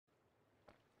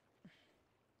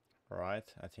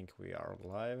Right, I think we are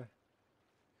live.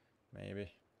 Maybe.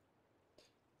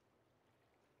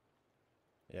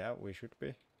 Yeah, we should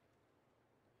be.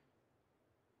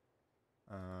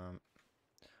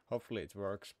 Hopefully it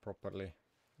works properly.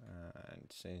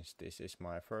 And since this is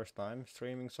my first time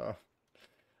streaming, so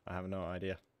I have no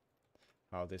idea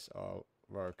how this all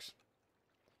works.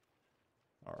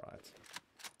 Alright.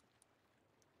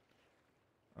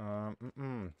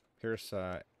 Here's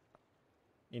a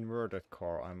inverted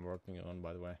core I'm working on,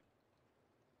 by the way.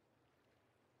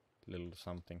 Little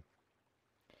something.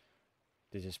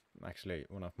 This is actually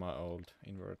one of my old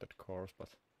inverted cores, but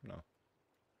no.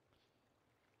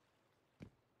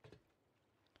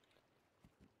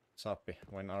 Sappi,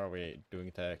 when are we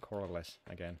doing the coreless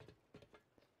again?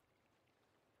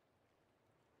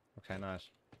 Okay, nice.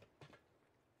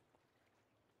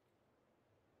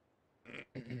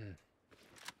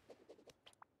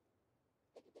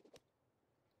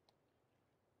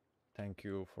 Thank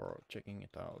you for checking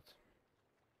it out.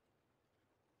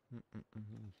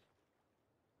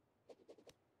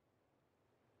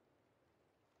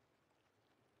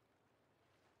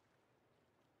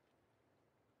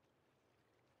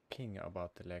 Ping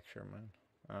about the lecture, man.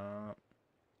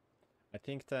 I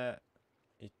think that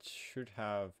it should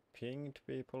have pinged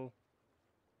people.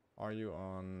 Are you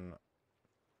on?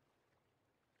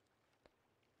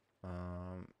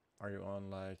 Are you on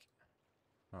like?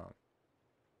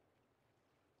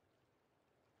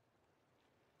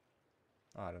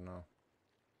 I don't know.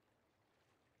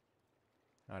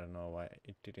 I don't know why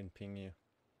it didn't ping you.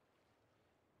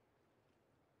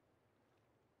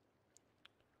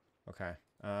 Okay.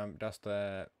 Does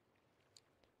the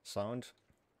sound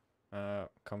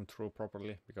come through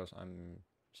properly? Because I'm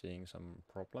seeing some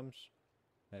problems,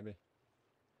 maybe.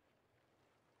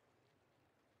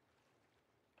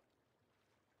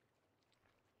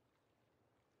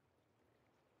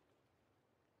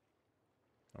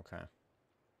 Okay.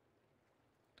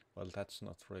 Well, that's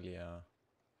not really a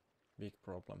big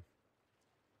problem.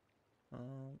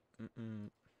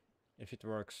 If it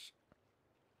works.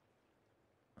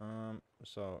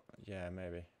 So yeah,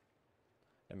 maybe.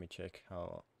 Let me check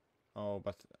how. Oh,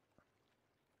 but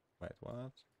wait,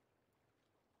 what?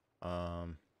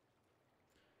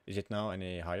 Is it now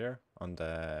any higher on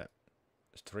the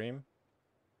stream?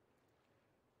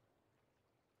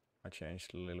 I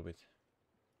changed a little bit.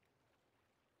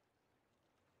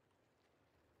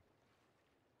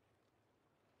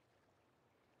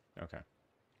 Okay.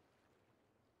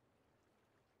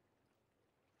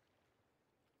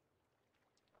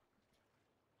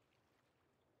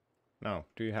 Now,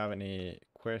 do you have any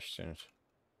questions?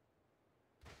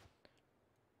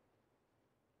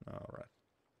 All right.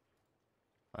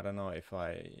 I don't know if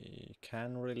I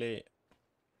can really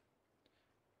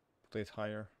put it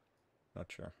higher.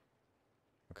 Not sure.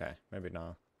 Okay, maybe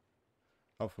now.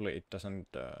 Hopefully it doesn't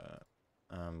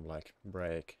like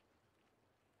break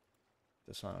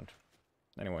the sound.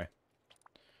 Anyway,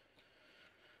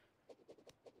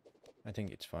 I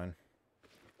think it's fine.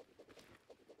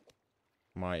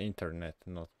 My internet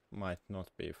might not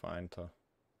be fine, so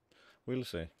we'll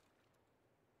see.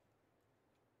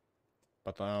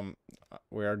 But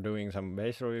we are doing some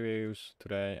base reviews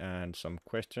today and some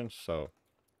questions, so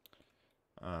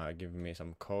give me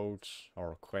some codes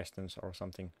or questions or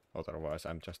something. Otherwise,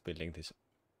 I'm just building this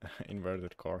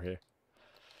inverted core here.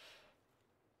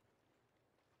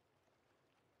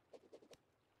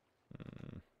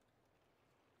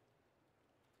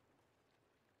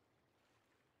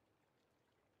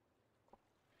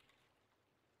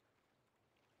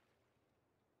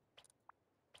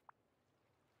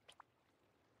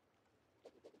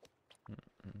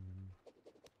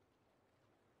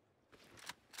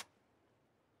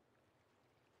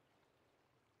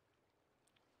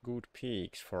 Good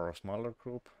peaks for a smaller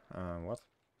group. What?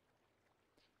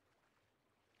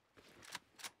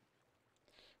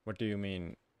 What do you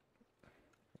mean?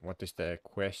 What is the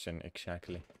question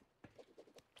exactly?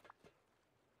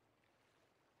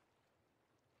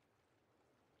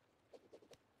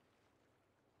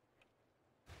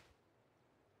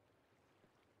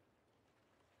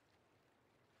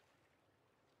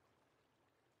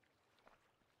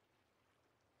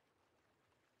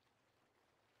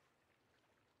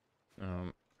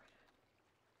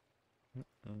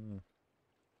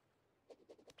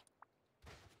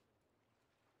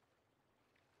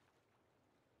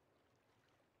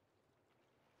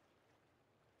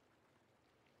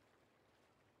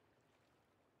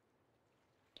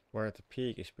 Where the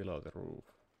peak is below the roof.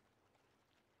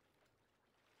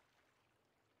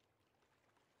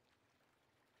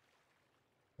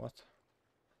 What?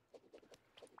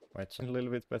 Wait, it's a little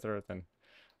bit better than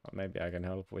Maybe I can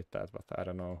help with that, but I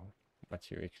don't know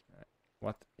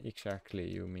what exactly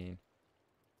you mean.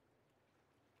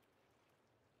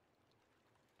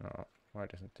 Oh, why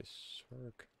doesn't this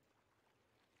work?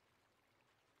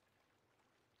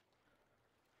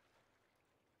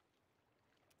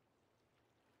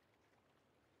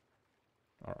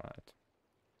 All right.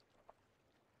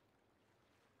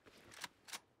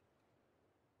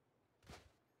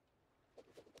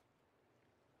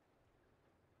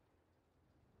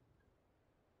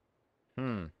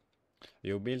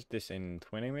 You built this in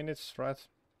 20 minutes, right?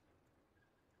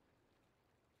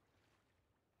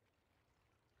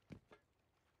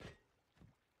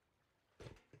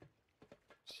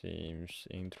 Seems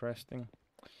interesting.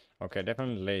 Okay,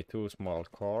 definitely too small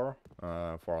core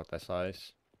for the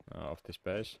size of this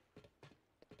base.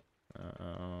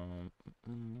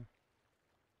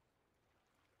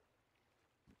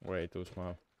 Way too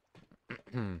small.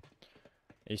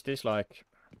 Is this like...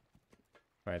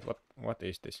 Wait, what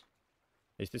is this?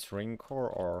 Is this ring core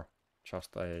or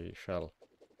just a shell?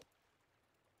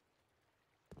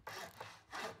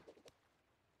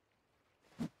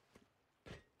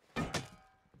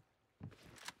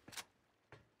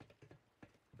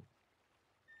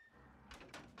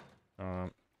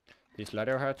 This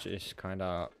ladder hatch is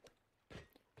kinda...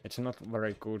 It's not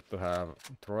very good to have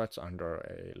turrets under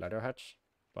a ladder hatch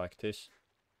like this.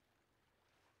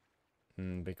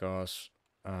 Because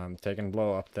they can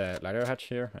blow up the ladder hatch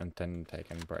here and then they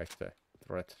can break the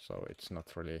turret, so it's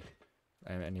not really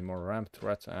any more ramp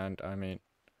turrets. And I mean,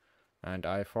 and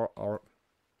I forgot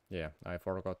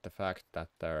the fact that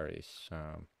there is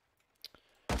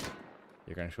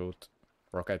you can shoot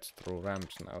rockets through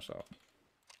ramps now, so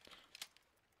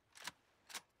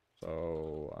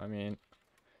I mean,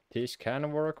 these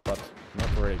can work, but not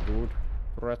very good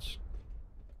turrets,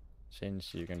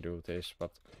 since you can do this,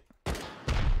 but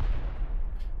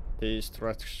these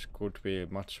turrets could be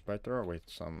much better with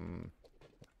some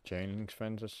chain link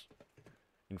fences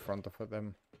in front of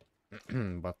them.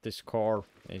 But this core,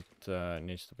 it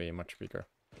needs to be much bigger.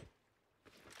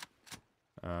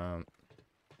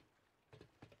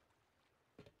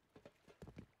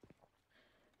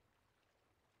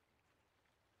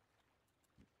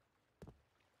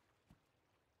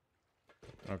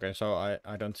 Okay, so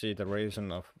I don't see the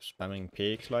reason of spamming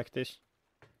peaks like this.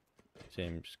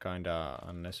 Seems kinda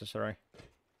unnecessary.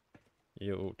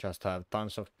 You just have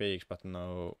tons of peaks, but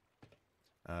no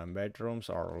bedrooms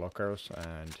or lockers,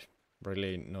 and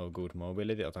really no good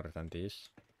mobility other than this.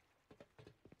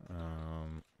 I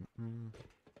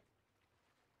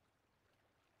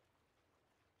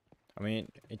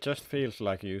mean, it just feels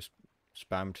like you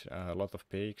spammed a lot of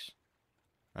peaks,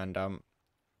 and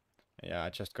yeah, I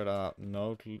just gotta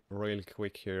note real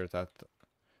quick here that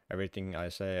everything I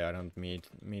say, I don't mean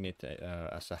it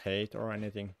as a hate or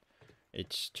anything.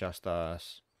 It's just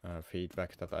as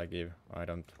feedback that I give. I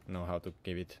don't know how to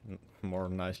give it more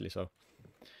nicely, so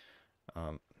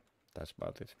that's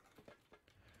about it.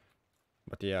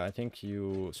 But yeah, I think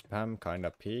you spam kind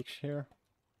of peaks here.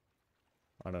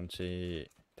 I don't see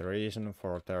the reason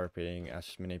for there being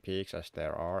as many peaks as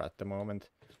there are at the moment.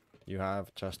 You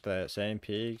have just the same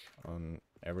peak on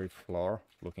every floor,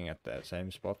 looking at the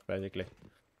same spot basically.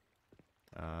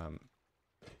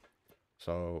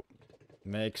 So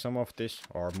make some of this,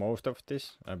 or most of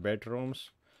this,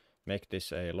 bedrooms. Make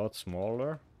this a lot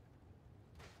smaller,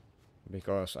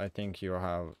 because I think you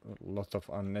have a lot of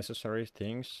unnecessary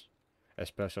things,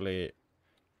 especially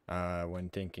when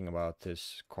thinking about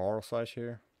this core size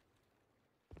here.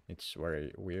 It's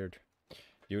very weird.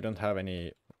 You don't have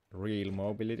any real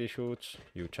mobility chutes,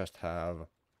 you just have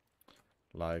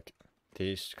like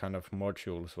these kind of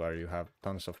modules where you have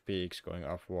tons of peaks going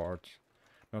upwards.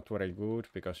 Not very good,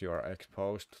 because you are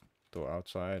exposed to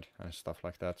outside and stuff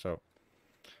like that, so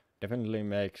definitely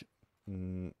make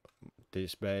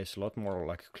this base a lot more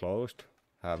like closed.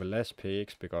 Have less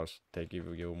peaks because they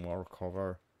give you more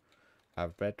cover.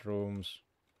 Have bedrooms.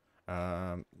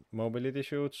 Mobility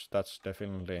chutes, that's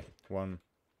definitely one.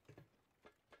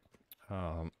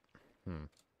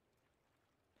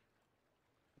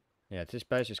 Yeah, this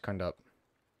base is kind of...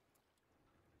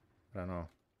 I don't know.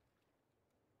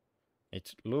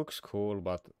 It looks cool,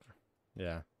 but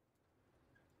yeah.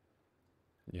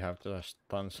 You have just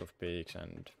tons of peaks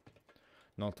and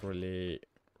not really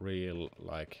real,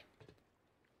 like,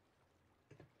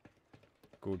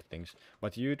 good things.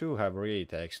 But you do have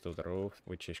retakes to the roof,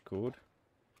 which is good.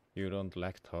 You don't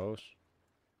lack those.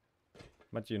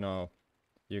 But you know,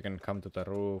 you can come to the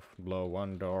roof, blow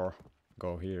one door,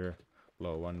 go here,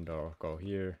 blow one door, go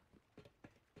here.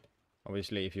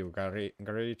 Obviously, if you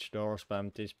garage door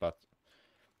spam this, but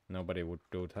nobody would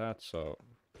do that, so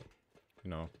you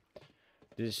know,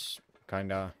 this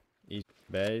kinda easy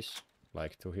base,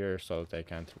 like to here, so they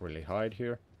can't really hide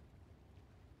here.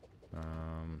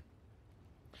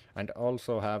 And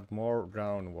also have more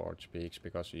downwards peaks,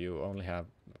 because you only have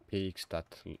peaks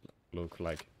that look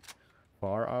like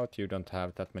far out. You don't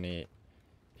have that many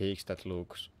peaks that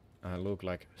look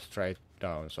like straight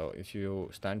down. So if you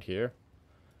stand here,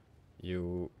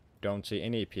 you don't see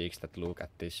any peaks that look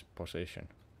at this position.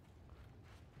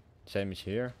 Same is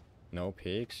here, no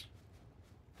peaks.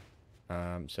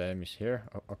 Same is here.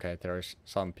 Okay, there is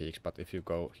some peaks, but if you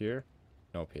go here,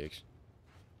 no peaks.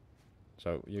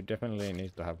 So you definitely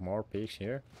need to have more peaks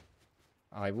here.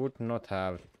 I would not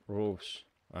have roofs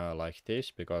like this,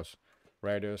 because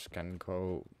raiders can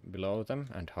go below them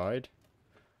and hide,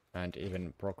 and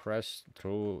even progress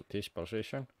through this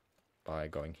position by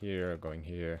going here, going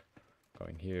here,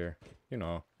 going here, you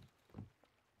know.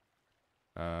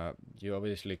 You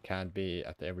obviously can't be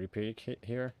at every peak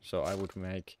here, so I would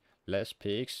make less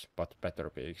peaks but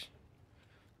better peaks,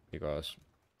 because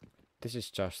this is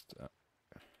just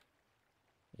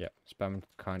yeah, spam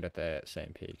kinda the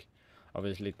same peak.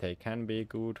 Obviously they can be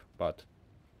good, but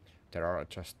there are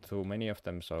just too many of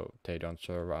them, so they don't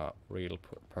serve a real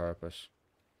purpose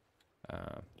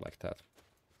like that.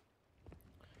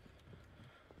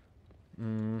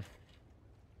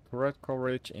 Turret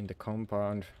coverage in the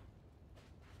compound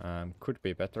could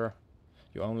be better.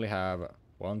 You only have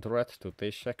one turret to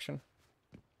this section,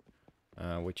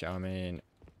 which I mean,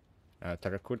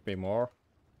 there could be more.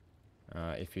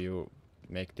 If you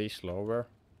make this lower,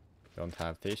 don't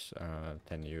have this,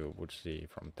 then you would see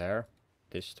from there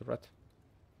this turret.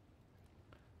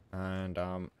 And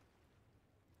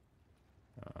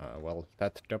well,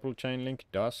 that double chain link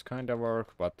does kind of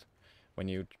work, but when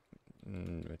you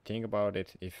think about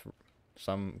it, if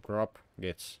some crop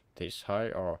gets this high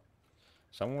or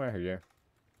somewhere here,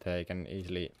 they can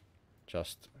easily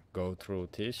just go through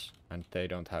this, and they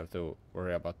don't have to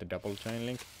worry about the double chain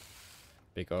link,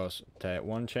 because the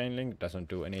one chain link doesn't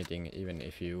do anything even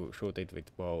if you shoot it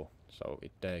with bow, so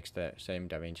it takes the same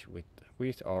damage with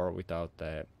or without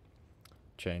the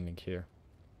chain link here.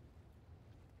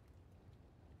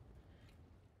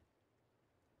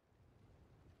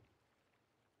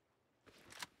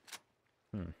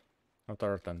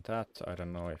 Other than that, I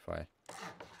don't know if I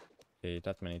see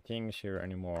that many things here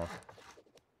anymore.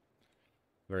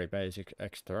 Very basic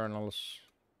externals,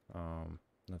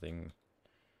 nothing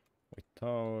with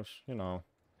those, you know.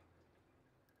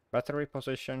 Battery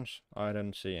positions, I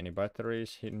don't see any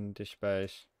batteries in this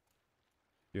space.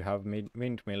 You have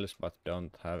windmills, but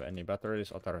don't have any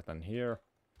batteries other than here,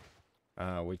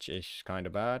 which is kind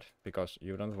of bad, because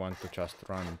you don't want to just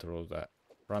run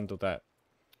to the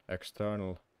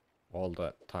external all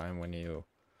the time when you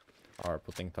are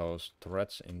putting those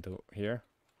turrets into here.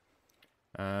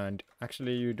 And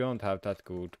actually you don't have that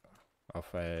good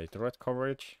of a turret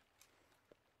coverage.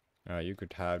 You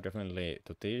could have definitely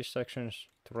to these sections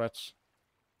turrets,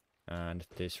 and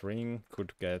this ring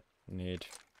could need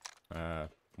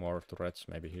more turrets,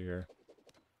 maybe here.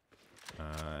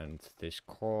 And this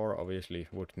core obviously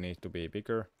would need to be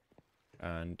bigger,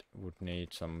 and would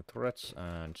need some turrets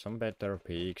and some better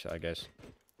peaks, I guess.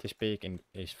 This peak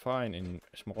is fine in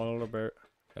smaller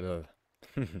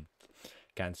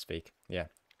can't speak. Yeah,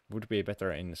 would be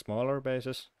better in smaller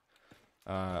bases.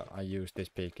 I use this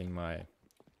peak in my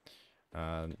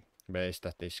base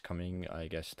that is coming, I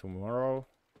guess, tomorrow,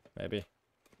 maybe.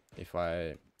 If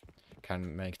I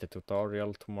can make the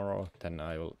tutorial tomorrow, then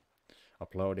I will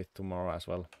upload it tomorrow as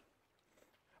well.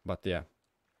 But yeah,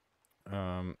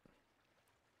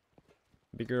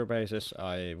 bigger bases,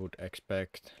 I would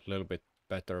expect a little bit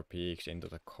better peaks into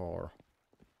the core.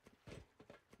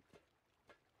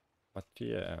 But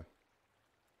yeah,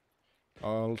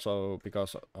 also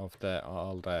because of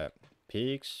all the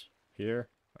peaks here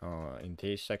in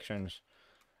these sections,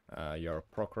 your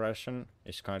progression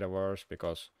is kind of worse,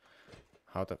 because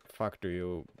how the fuck do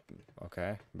you,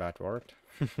 okay, bad word,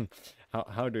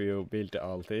 how do you build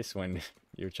all this when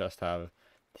you just have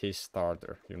this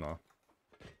starter, you know?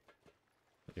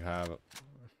 You have,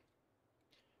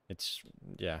 it's,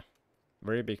 yeah,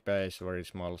 very big base, very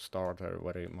small starter,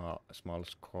 very small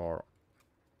core,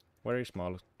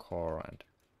 and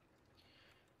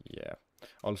yeah.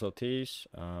 Also these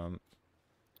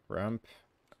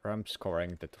ramps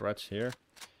covering the threads here,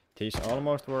 these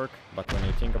almost work, but when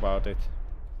you think about it,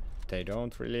 they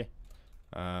don't really.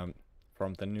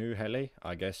 From the new heli,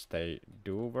 I guess they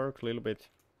do work a little bit,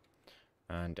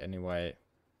 and anyway,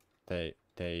 they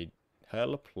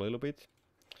help a little bit,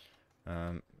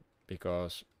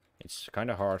 because it's kind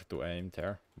of hard to aim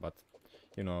there, but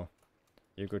you know,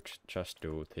 you could just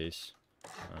do this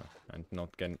and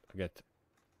not get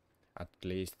at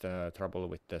least trouble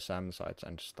with the SAM sites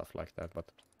and stuff like that.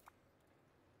 But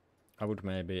I would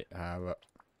maybe have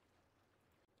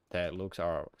the looks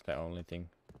are the only thing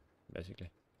basically.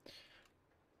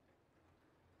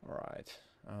 Alright,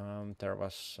 there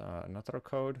was another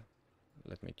code.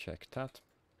 Let me check that.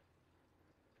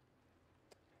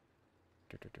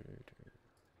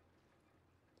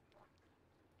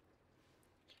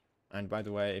 And by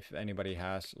the way, if anybody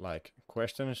has like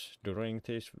questions during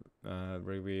these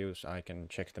reviews, I can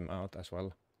check them out as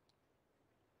well.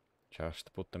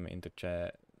 Just put them into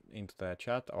the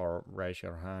chat or raise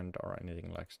your hand or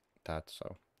anything like that.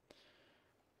 So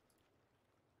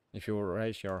if you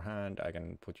raise your hand, I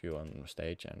can put you on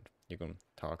stage and you can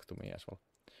talk to me as well,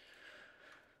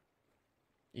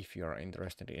 if you're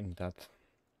interested in that.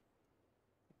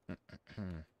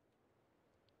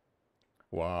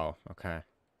 Wow, okay.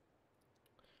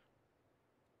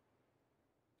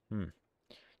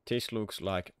 This looks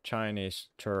like Chinese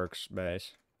Turks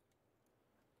base.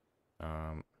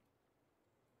 I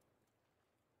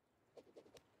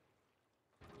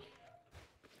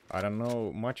don't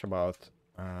know much about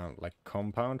like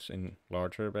compounds in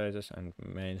larger bases and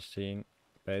main scene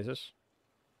bases,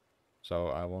 so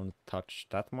I won't touch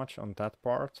that much on that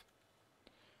part.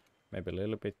 Maybe a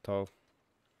little bit though.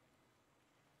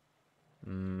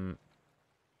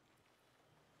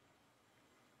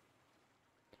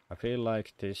 I feel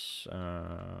like this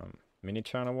mini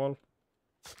channel wall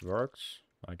works,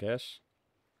 I guess.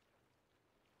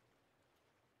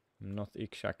 I'm not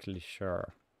exactly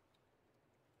sure.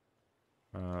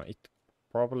 It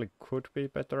probably could be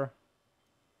better.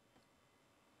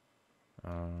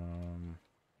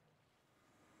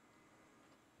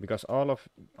 Because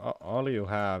all you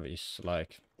have is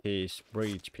like these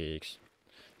breach peaks,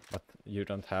 but you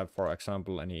don't have, for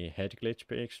example, any head glitch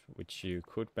peaks, which you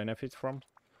could benefit from.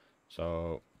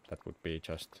 So that would be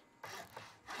just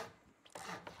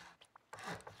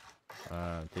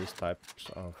these types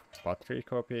of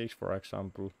Patrico peaks, for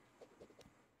example,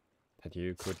 that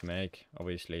you could make,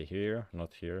 obviously here,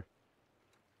 not here.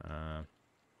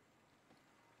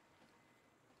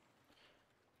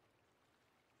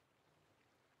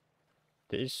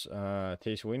 These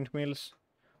windmills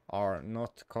are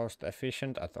not cost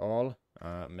efficient at all.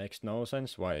 Makes no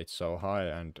sense why it's so high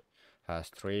and has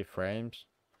 3 frames.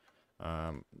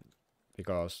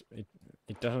 Because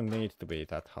it doesn't need to be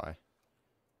that high.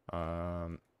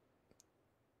 I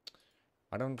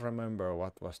don't remember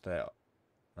what was the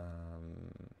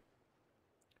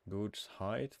goods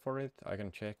height for it. I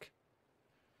can check.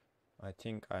 I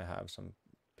think I have some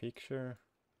picture.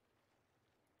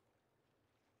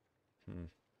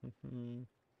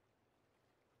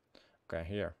 Okay,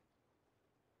 here.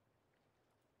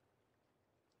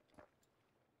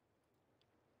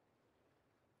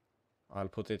 I'll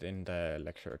put it in the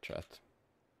lecture chat.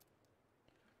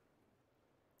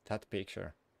 That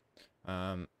picture.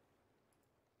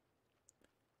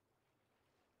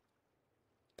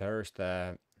 There's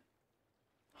the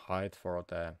height for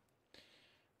the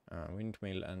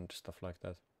windmill and stuff like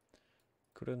that.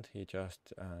 Couldn't he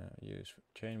just use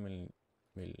chainmail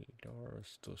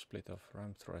doors to split off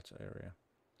ramp threads area?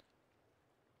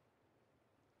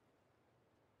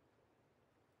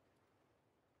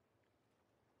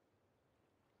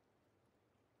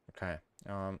 Okay,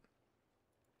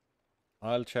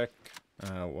 I'll check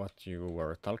what you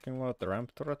were talking about, the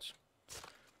ramp turrets.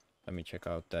 Let me check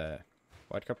out the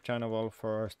Whitecap channel wall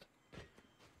first.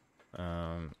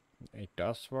 It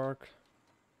does work.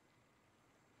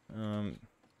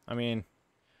 I mean,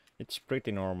 it's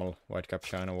pretty normal Whitecap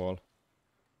channel wall.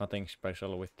 Nothing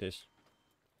special with this.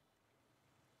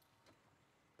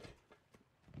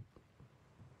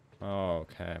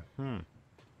 Okay,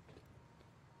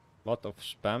 lot of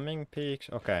spamming peaks.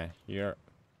 Okay, here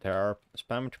there are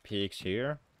spammed peaks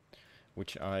here,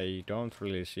 which I don't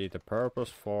really see the purpose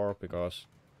for, because,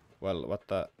 well,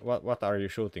 what are you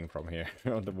shooting from here?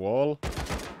 On the wall?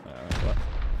 What?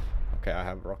 Okay, I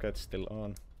have rockets still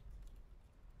on.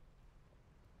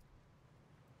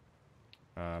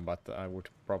 But I would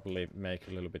probably make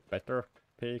a little bit better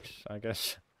peaks, I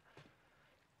guess.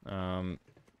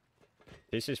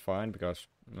 This is fine because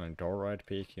door right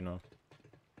peak, you know.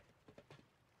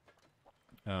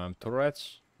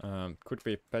 Turrets could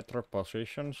be better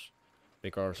positions,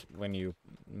 because when you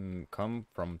come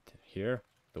from here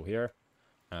to here,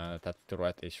 that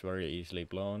turret is very easily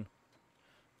blown.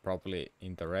 Probably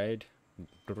in the raid,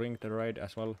 during the raid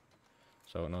as well.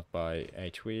 So not by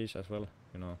HVs as well,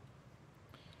 you know.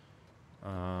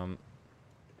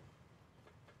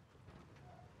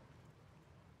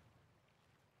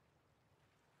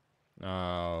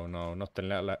 No, no, not the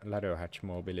ladder hatch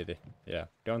mobility. Yeah,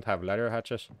 don't have ladder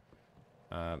hatches.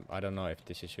 I don't know if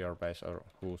this is your base or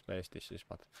whose base this is,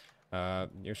 but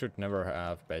you should never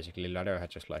have basically ladder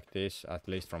hatches like this, at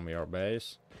least from your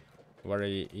base.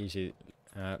 Very easy.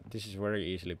 This is very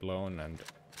easily blown, and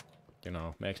you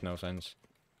know, makes no sense.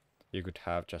 You could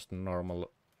have just normal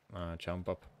jump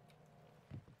up.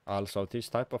 Also, this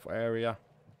type of area,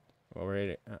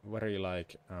 very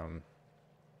like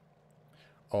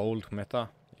old meta.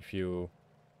 If you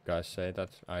guys say that,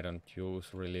 I don't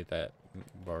use really the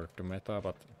word meta,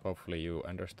 but hopefully you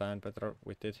understand better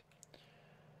with it.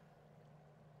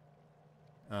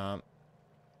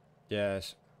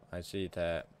 Yes, I see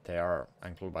that there are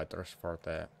angle biters for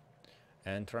the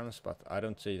entrance, but I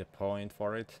don't see the point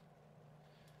for it.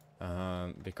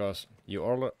 Because you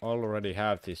already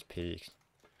have these peaks.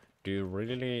 Do you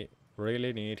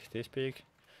really need this peak?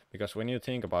 Because when you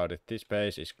think about it, this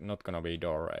base is not gonna be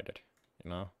door raided, you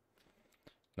know?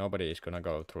 Nobody is gonna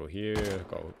go through here,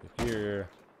 go here,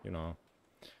 you know.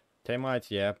 They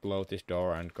might, yeah, blow this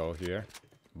door and go here,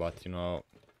 but you know,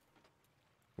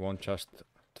 won't just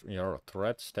your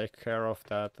threats take care of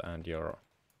that and your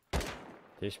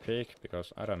this peak?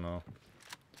 Because I don't know.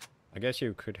 I guess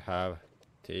you could have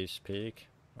this peak.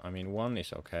 I mean, one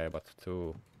is okay, but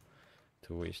two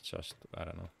is just, I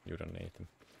don't know, you don't need them.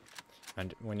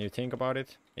 And when you think about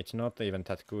it, it's not even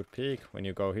that good peak. When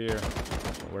you go here,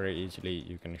 very easily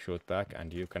you can shoot back,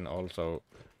 and you can also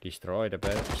destroy the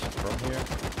base from here.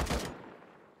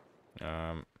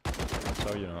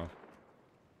 So you know,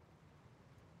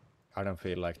 I don't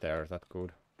feel like they're that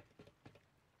good.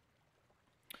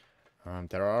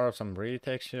 There are some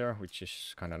retakes here, which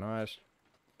is kind of nice.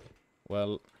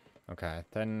 Well, okay,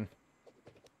 then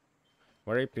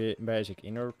very basic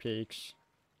inner peaks.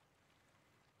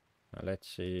 Let's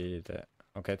see the.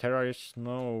 Okay, there is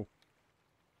no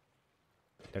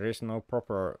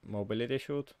proper mobility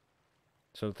chute.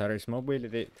 So there is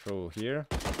mobility through here,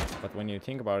 but when you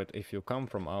think about it, if you come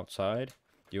from outside,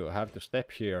 you have to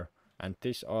step here, and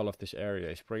all of this area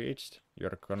is breached.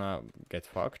 You're gonna get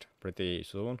fucked pretty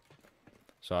soon.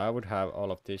 So I would have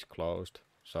all of this closed,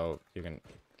 so you can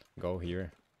go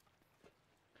here.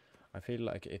 I feel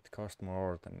like it costs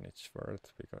more than it's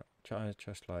worth, because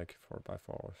just like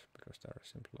 4x4s, because they're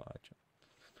simple.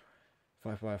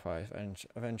 5x5 and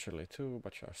eventually 2,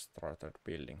 but just started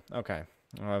building. Okay.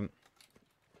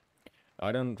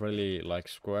 I don't really like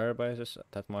square bases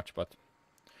that much, but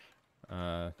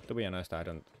to be honest, I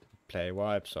don't play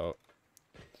Vibe, so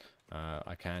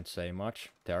I can't say much.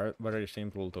 They are very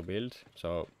simple to build,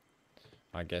 so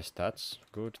I guess that's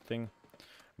a good thing.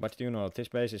 But you know, this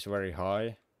base is very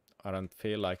high. I don't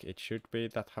feel like it should be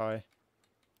that high.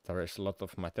 There is a lot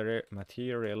of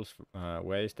materials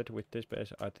wasted with this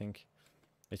base, I think.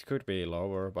 It could be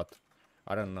lower, but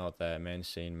I don't know the main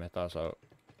scene meta, so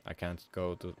I can't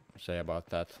go to say about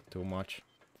that too much.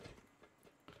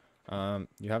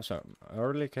 You have some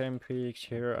early game peaks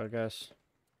here, I guess.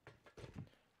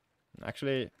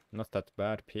 Actually, not that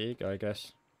bad peak, I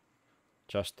guess.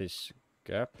 Just this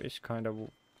gap is kind of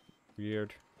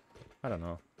weird. I don't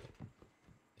know.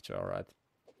 It's alright.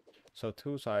 So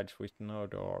 2 sides with no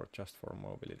door, just for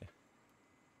mobility.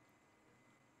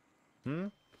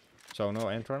 So no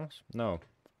entrance? No.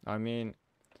 I mean,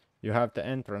 you have the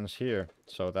entrance here,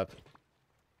 so that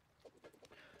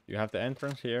you have the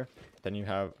entrance here, then you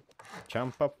have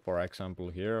jump up, for example,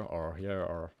 here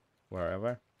or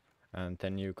wherever, and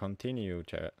then you continue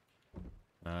to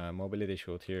mobility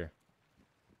chute here.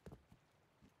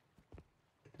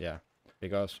 Yeah,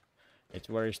 because it's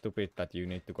very stupid that you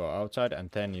need to go outside and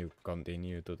then you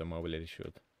continue to the mobility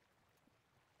chute.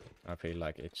 I feel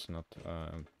like it's not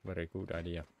a very good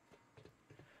idea.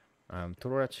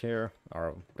 Turrets here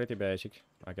are pretty basic.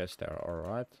 I guess they're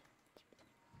alright.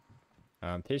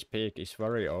 This peak is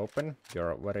very open.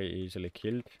 You're very easily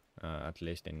killed, at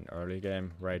least in early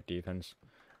game raid defense.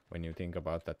 When you think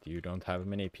about that, you don't have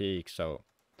many peaks, so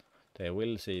they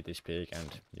will see this peak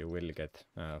and you will get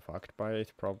fucked by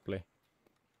it probably.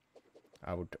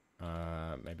 I would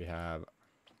maybe have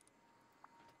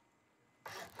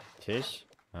this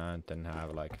and then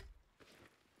have like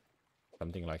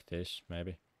something like this,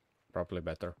 maybe. Probably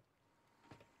better.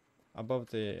 Above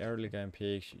the early game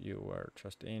peaks you were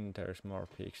just in, there's more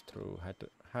peaks through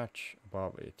hatch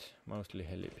above it. Mostly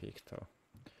heli peak though.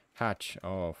 Hatch,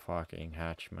 oh fucking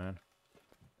hatch, man.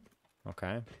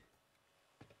 Okay.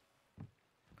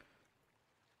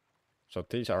 So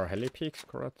these are heli peaks,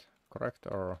 correct? Correct,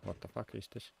 or what the fuck is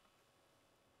this?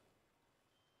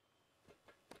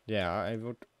 Yeah, I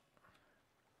would.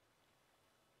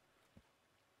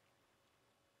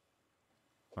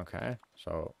 Okay,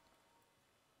 so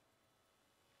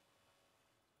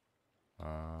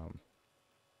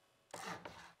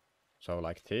So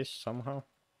like this somehow.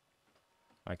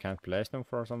 I can't place them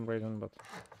for some reason, but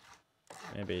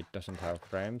maybe it doesn't have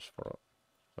frames for,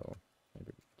 so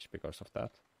maybe it's because of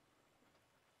that.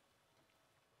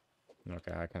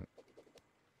 Okay, I can.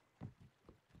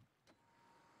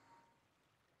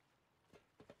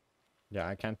 Yeah,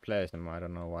 I can't place them. I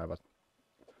don't know why, but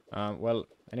well,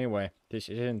 anyway, this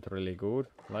isn't really good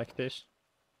like this,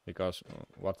 because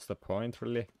what's the point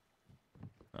really?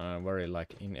 Very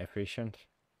like inefficient.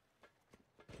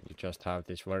 You just have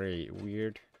this very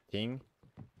weird thing.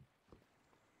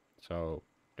 So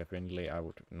definitely I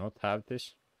would not have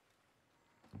this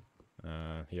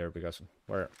here, because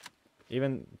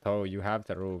even though you have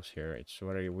the roofs here, it's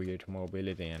very weird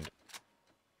mobility and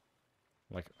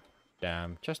like,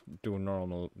 damn, just do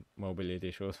normal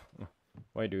mobility shoot.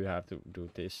 Why do you have to do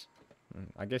this?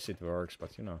 I guess it works,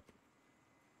 but you know.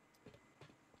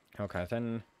 Okay,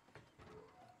 then.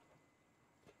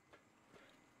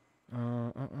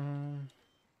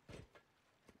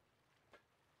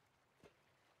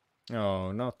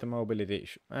 Oh, not the mobility.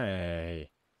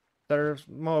 Hey, there's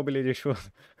mobility shoot.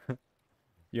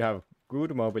 You have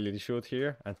good mobility shoot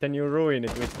here, and then you ruin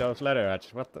it with those ladder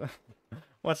hatches. What the?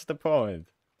 What's the point?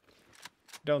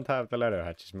 Don't have the ladder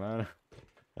hatches, man.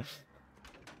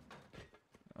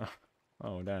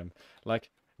 Oh, damn.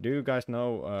 Like, do you guys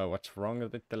know what's wrong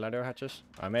with the ladder hatches?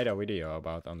 I made a video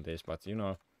about on this, but you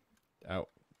know,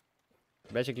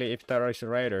 basically if there is a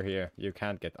raider here, you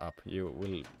can't get up. You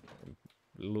will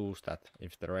lose that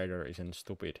if the raider isn't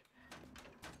stupid.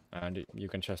 And you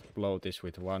can just blow this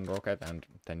with one rocket and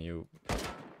then you...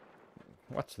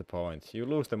 What's the point? You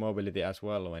lose the mobility as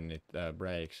well when it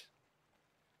breaks.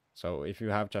 So if you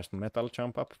have just metal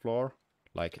jump up floor,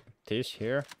 like this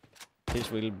here, this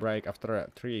will break after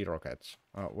 3 rockets.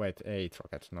 Wait, 8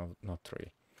 rockets, no, not 3.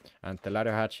 And the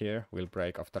ladder hatch here will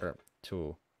break after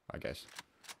 2, I guess.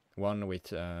 One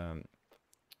with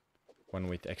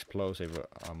explosive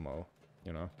ammo,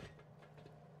 you know.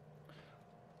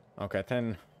 Okay,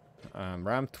 then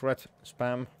ram threat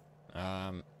spam.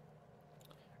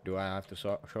 Do I have to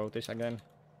show this again?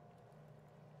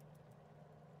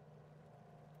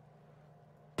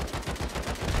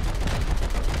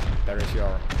 There is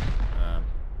your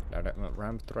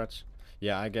ram threats.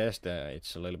 Yeah, I guess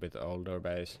it's a little bit older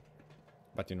base,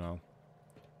 but you know,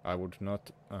 I would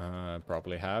not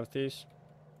probably have this.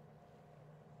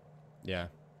 Yeah,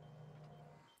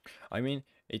 I mean,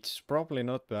 it's probably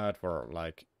not bad for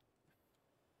like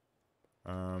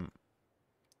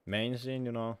main scene,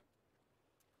 you know.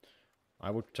 I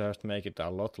would just make it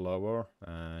a lot lower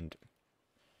and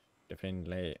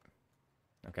definitely...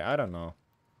 Okay, I don't know.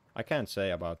 I can't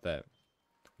say about the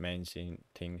main scene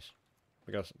things,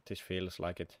 because this feels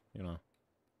like it, you know.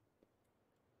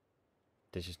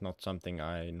 This is not something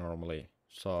I normally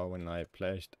saw when I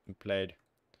played.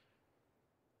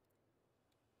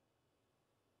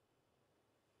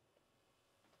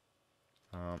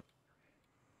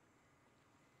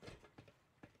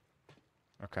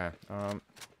 Okay,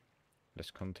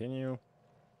 let's continue.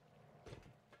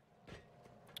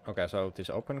 Okay, so this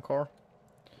open core,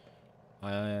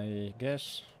 I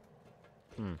guess,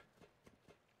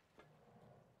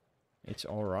 it's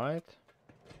alright,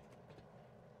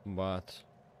 but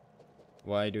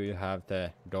why do you have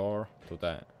the door to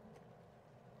the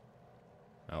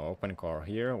open core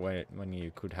here when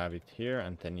you could have it here,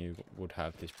 and then you would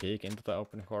have this peek into the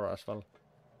open core as well?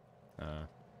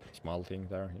 Small thing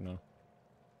there, you know.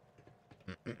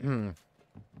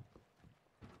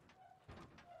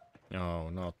 No,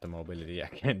 not the mobility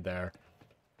again there.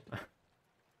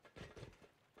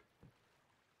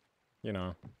 You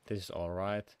know, this is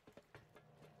alright.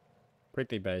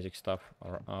 Pretty basic stuff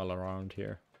all around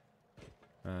here.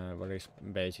 Very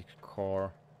basic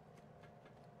core.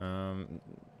 There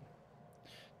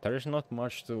is not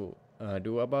much to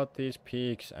do about these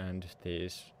peaks and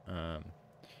these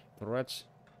threats,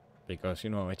 because you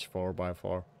know it's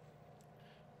 4x4.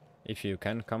 If you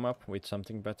can come up with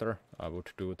something better, I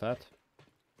would do that.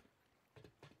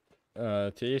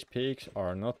 These peaks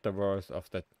are not the worth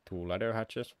of the 2 ladder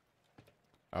hatches.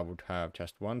 I would have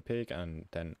just 1 peak and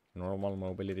then normal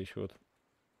mobility shoot.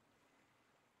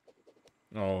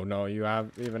 Oh no, you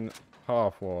have even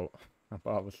half wall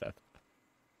above that.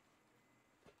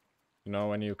 You know,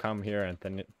 when you come here and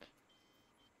then it...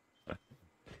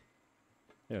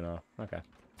 you know, okay.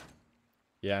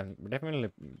 Yeah, definitely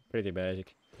pretty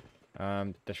basic.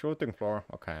 The shooting floor,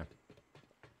 okay.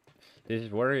 This is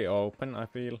very open, I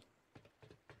feel.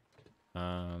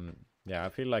 Yeah, I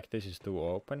feel like this is too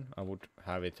open. I would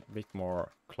have it a bit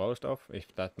more closed off,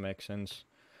 if that makes sense.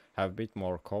 have a bit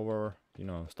more cover, you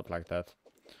know, stuff like that.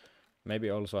 Maybe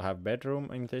also have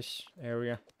bedroom in this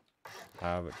area.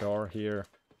 Have a door here,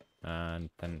 and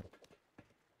then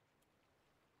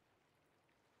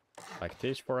like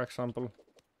this, for example.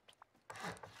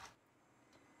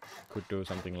 Could do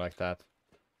something like that.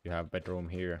 You have bedroom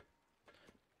here.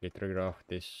 Get rid of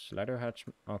this ladder hatch.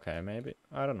 Okay, maybe.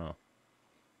 I don't know.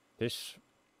 This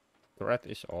turret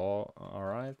is all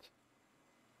alright.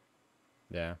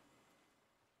 Yeah.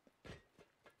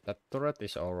 That turret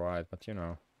is alright, but you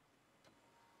know.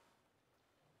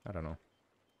 I don't know.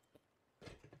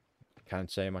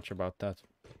 Can't say much about that.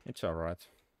 It's alright.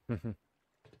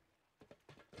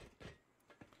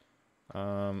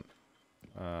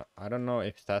 I don't know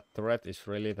if that turret is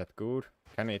really that good.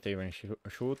 Can it even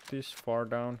shoot this far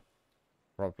down?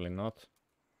 Probably not.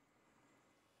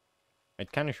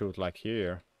 It can shoot like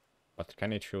here, but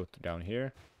can it shoot down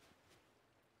here?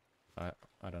 I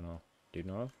don't know. Do you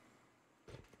know?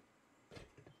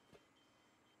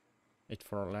 It's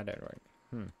for a ladder, right?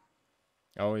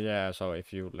 Oh yeah, so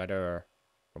if you ladder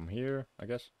from here, I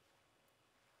guess.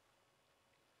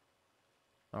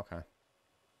 Okay.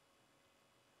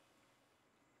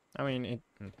 I mean,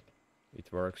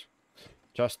 it works.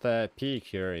 Just the peak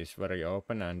here is very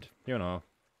open, and you know,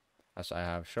 as I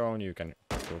have shown, you can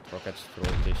shoot rockets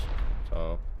through this.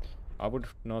 So I would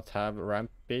not have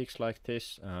ramp peaks like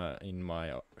this in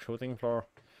my shooting floor.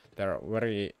 They're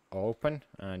very open,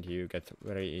 and you get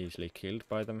very easily killed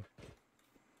by them.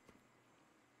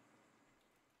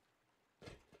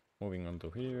 Moving on to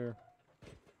here.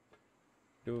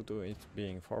 Due to it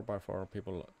being 4x4,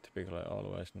 people typically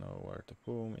always know where to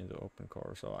boom in the open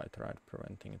core, so I tried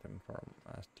preventing them from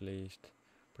at least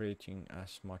breaching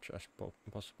as much as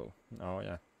possible. Oh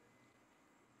yeah.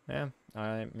 Yeah,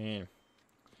 I mean,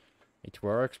 it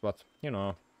works, but you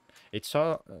know, it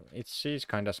sees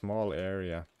kind of small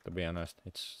area, to be honest.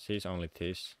 It sees only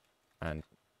this and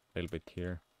a little bit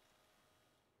here.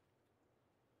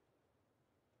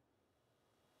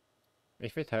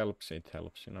 If it helps, you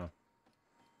know.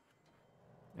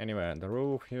 Anyway, the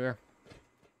roof here.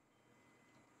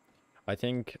 I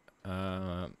think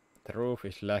the roof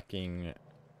is lacking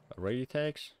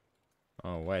retakes.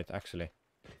 Oh wait, actually.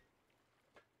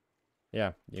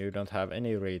 Yeah, you don't have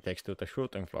any retakes to the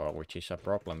shooting floor, which is a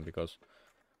problem, because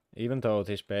even though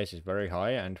this base is very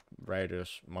high and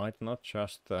raiders might not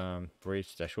just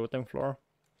reach the shooting floor,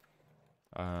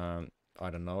 I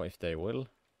don't know if they will.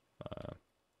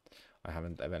 I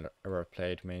haven't ever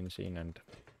played main scene and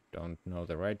don't know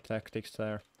the raid tactics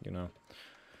there, you know.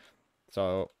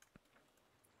 So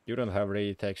you don't have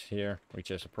retakes here, which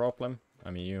is a problem.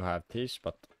 I mean, you have this,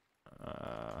 but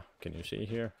can you see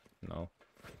here? No.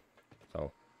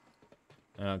 So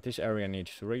this area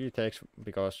needs retakes,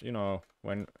 because you know,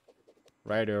 when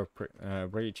raider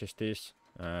breaches this,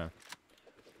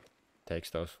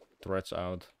 takes those turrets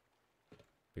out,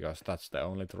 because that's the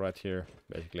only turret here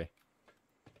basically,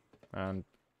 and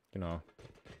you know,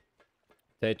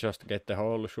 they just get the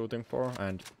whole shooting floor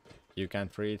and you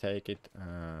can't retake it,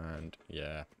 and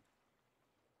yeah.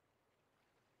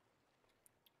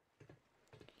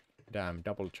 Damn,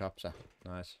 double chopsa,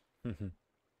 nice.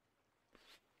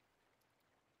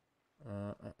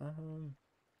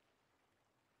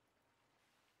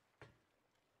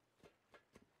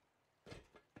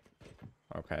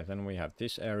 Okay, then we have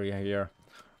this area here.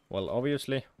 Well,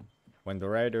 obviously, when the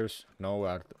raiders know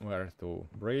where to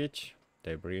breach,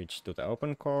 they breach to the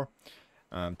open core.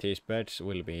 These beds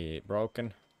will be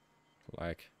broken,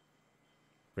 like,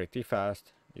 pretty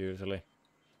fast, usually.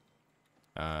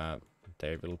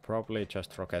 They will probably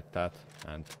just rocket that,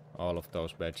 and all of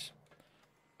those beds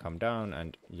come down,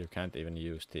 and you can't even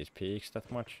use these peaks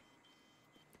that much.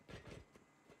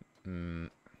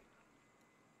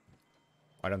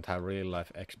 I don't have real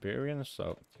life experience,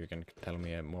 so you can tell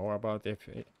me more about if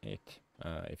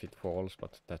it falls,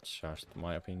 but that's just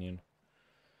my opinion.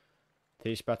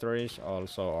 These batteries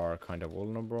also are kind of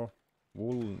vulnerable,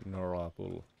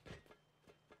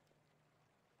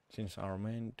 since our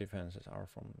main defenses are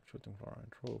from shooting floor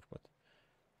and roof, but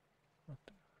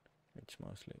it's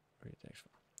mostly retakes.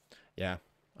 Yeah,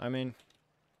 I mean,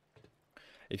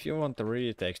 if you want the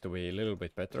retakes to be a little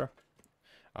bit better,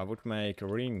 I would make a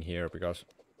ring here, because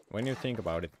when you think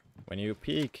about it, when you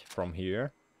peek from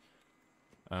here,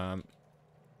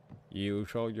 you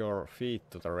show your feet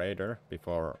to the raider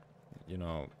before, you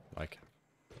know, like,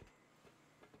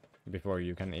 before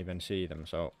you can even see them.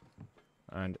 So,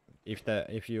 and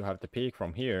if you have the peek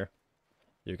from here,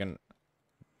 you can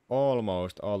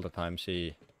almost all the time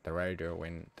see the raider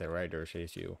when the raider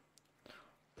sees you.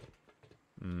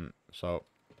 So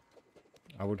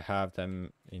I would have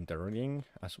them in the ring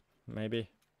as maybe,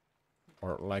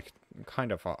 or like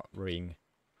kind of a ring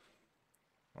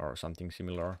or something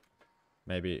similar.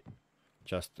 Maybe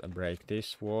just break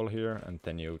this wall here and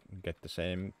then you get the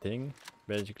same thing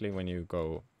basically when you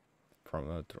go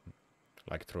from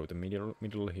like through the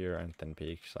middle here and then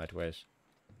peek sideways.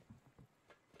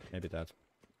 Maybe that.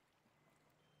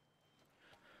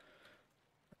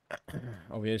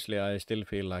 Obviously I still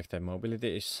feel like the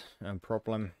mobility is a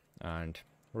problem and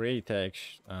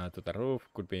retakes to the roof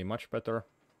could be much better.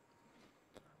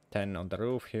 Then on the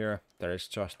roof here there is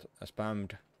just a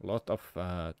spammed lot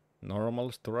of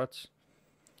normal turrets.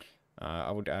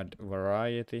 I would add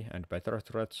variety and better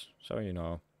turrets, so you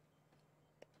know.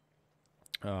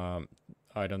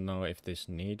 I don't know if this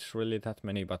needs really that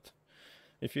many, but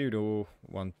if you do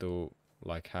want to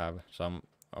like have some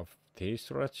of these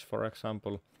turrets, for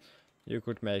example, you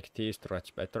could make these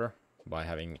turrets better by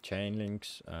having chain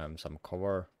links, some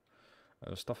cover,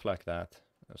 stuff like that,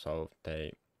 so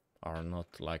they are not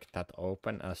like that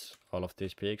open as all of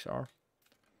these peaks are.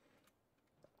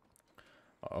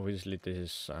 Obviously this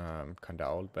is kinda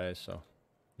old base, so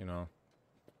you know,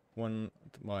 one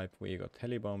wipe we got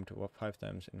heli-bombed 5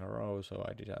 times in a row, so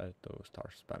I decided to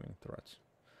start spamming turrets.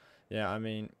 Yeah, I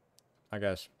mean, I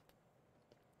guess.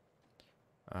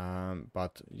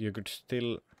 But you could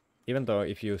still, even though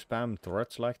if you spam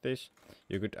turrets like this,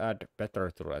 you could add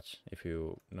better turrets, if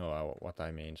you know what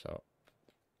I mean, so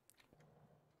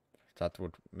that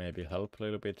would maybe help a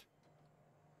little bit.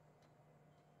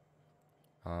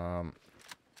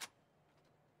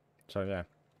 So yeah,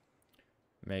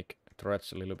 make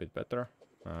turrets a little bit better.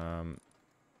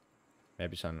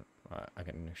 Maybe some, I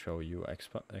can show you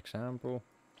example.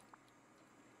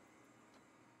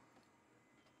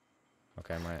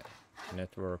 Okay, my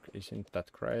network isn't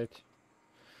that great.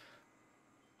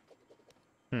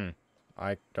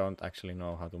 I don't actually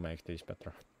know how to make these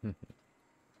better.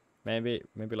 maybe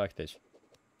like this.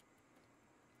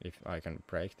 If I can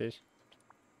break this.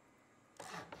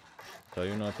 So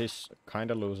you know, this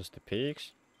kinda loses the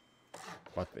peaks,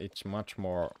 but it's much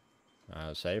more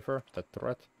safer, that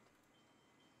turret.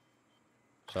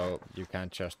 So you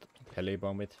can't just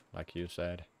heli-bomb it, like you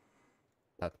said,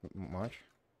 that much.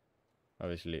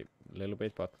 Obviously a little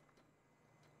bit, but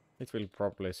it will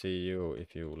probably see you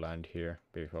if you land here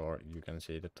before you can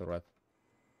see the turret.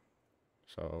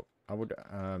 So I would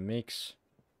mix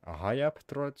high up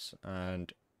turrets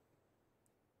and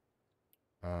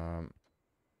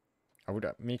I would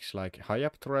mix like high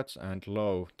up turrets and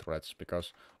low turrets,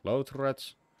 because low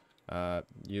turrets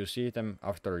you see them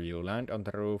after you land on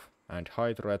the roof, and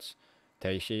high turrets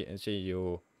they see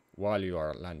you while you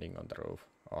are landing on the roof,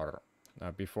 or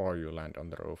before you land on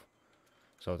the roof.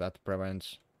 So that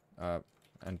prevents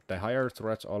and the higher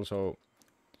turrets also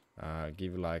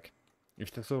give like,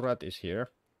 if the turret is here,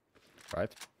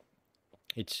 right,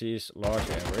 it sees large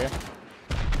area.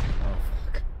 Oh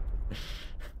fuck.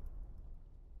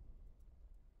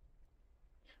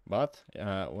 But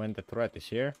when the turret is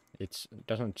here, it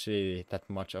doesn't see that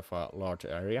much of a large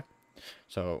area.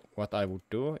 So what I would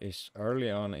do is early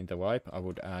on in the wipe I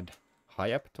would add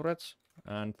high up turrets,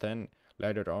 and then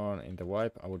later on in the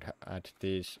wipe I would add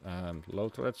these low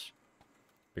turrets,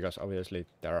 because obviously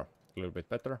they're a little bit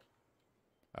better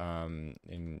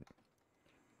in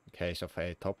case of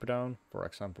a top down, for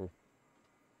example.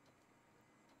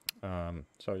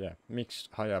 So yeah, mix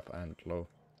high up and low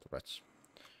turrets.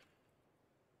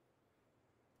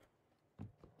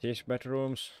 These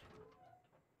bedrooms,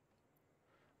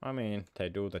 I mean, they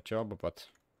do the job, but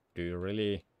do you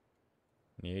really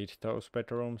need those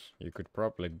bedrooms? You could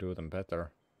probably do them better.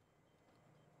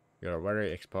 You're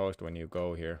very exposed when you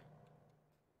go here.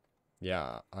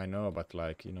 Yeah, I know, but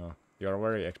like, you know, you're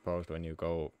very exposed when you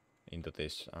go into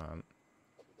this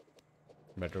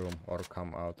bedroom or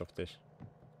come out of this.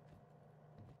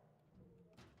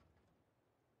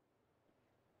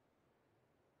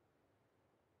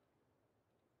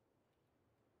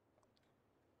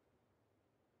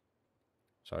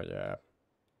 So yeah.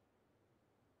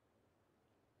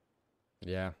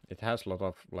 Yeah, it has a lot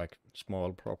of like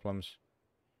small problems.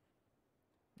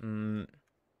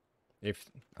 If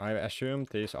I assume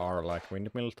these are like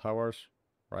windmill towers,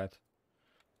 right?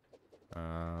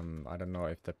 I don't know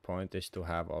if the point is to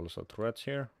have also turrets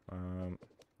here,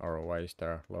 or why is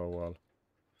there low wall,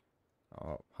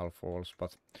 half walls,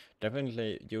 but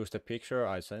definitely use the picture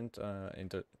I sent in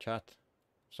the chat.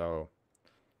 So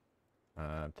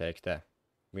take the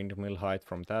windmill height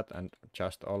from that and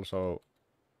just also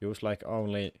use like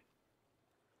only,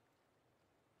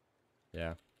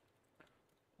 yeah,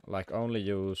 like only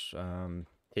use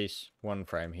this one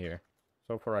frame here.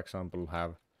 So for example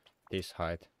have this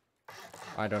height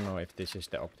I don't know if this is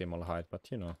the optimal height,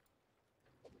 but you know.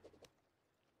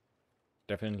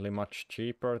 Definitely much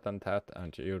cheaper than that,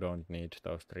 and you don't need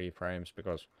those 3 frames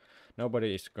because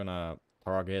nobody is gonna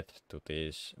target to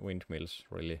these windmills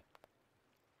really.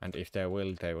 And if they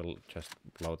will just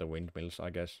blow the windmills, I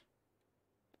guess.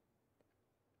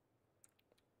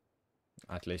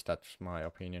 At least that's my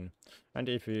opinion. And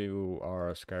if you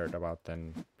are scared about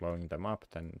then blowing them up,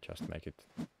 then just make it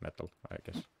metal, I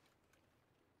guess.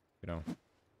 You know.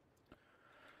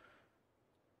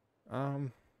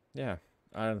 Yeah,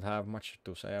 I don't have much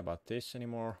to say about this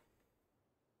anymore.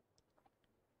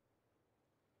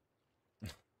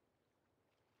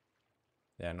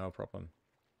 Yeah, no problem.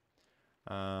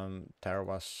 There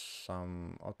was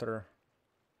some other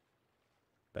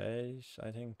base,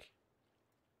 I think.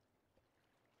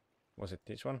 Was it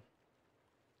this one?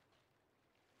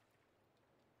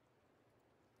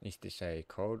 Is this a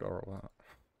code or what?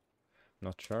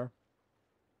 Not sure.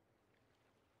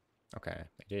 Okay,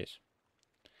 it is.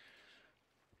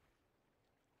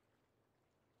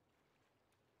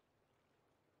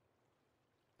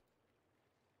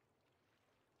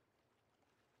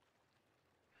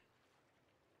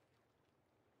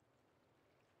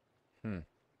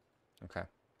 Okay.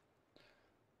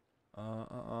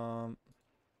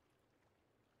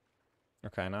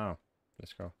 Okay, now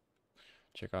let's go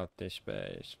check out this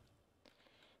base.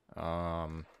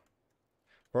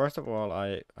 First of all,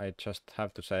 I just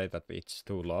have to say that it's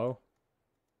too low.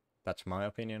 That's my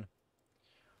opinion.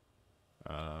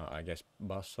 I guess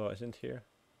Basso isn't here,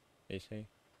 is he?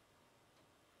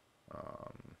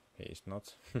 He is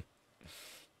not.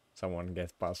 Someone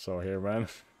get Basso here, man.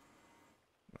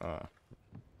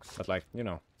 But like, you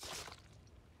know,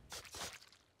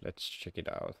 let's check it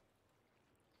out.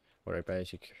 Very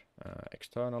basic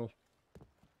external.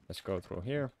 Let's go through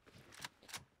here.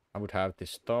 I would have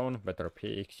this stone, better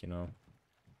peaks, you know.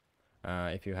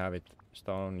 If you have it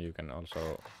stone, you can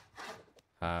also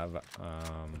have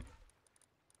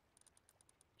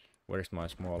where's my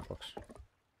small box?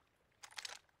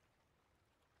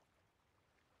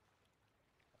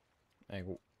 Hey,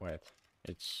 wait,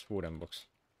 it's wooden box.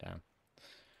 Damn.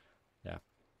 Yeah.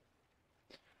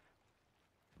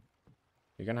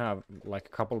 You can have like a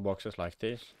couple boxes like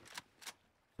this,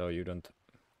 so you don't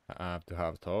have to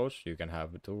have those. You can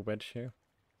have 2 beds here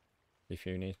if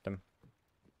you need them.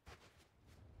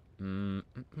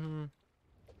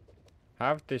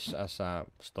 Have this as a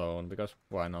stone because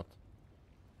why not?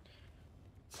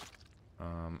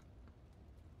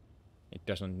 It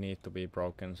doesn't need to be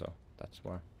broken, so that's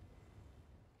why.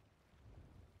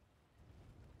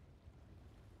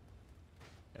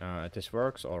 This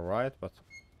works alright, but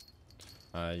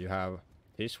you have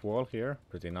this wall here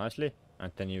pretty nicely,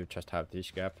 and then you just have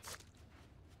this gap.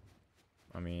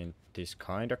 I mean, this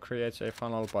kinda creates a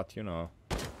funnel, but you know,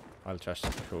 I'll just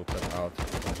shoot that out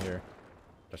from here.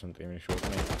 Doesn't even shoot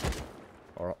me.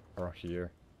 Or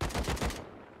here.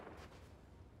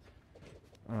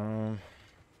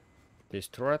 This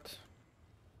turret.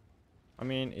 I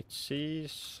mean, it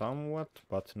sees somewhat,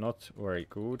 but not very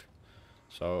good.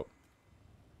 So,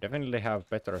 definitely have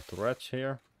better turrets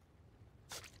here.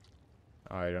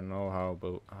 I don't know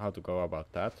how to go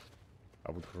about that.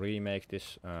 I would remake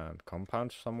this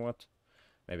compound somewhat.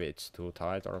 Maybe it's too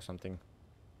tight or something.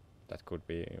 That could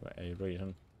be a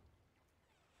reason.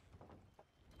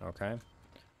 Okay.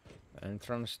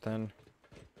 Entrance then.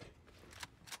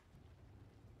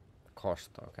 Cost,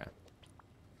 okay.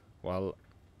 Well,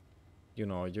 you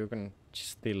know, you can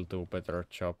still do better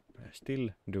job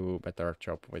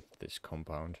with this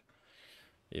compound,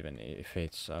 even if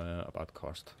it's about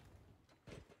cost.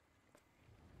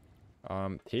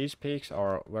 These peaks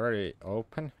are very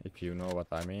open, if you know what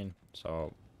I mean.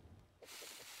 So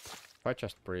if I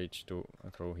just breach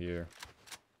through here,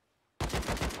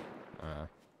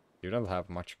 you don't have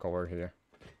much cover here.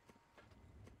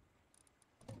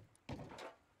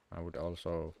 I would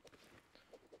also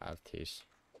have these,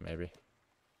 maybe,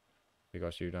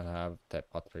 because you don't have the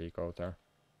Patrico there.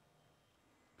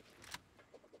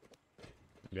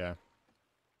 Yeah,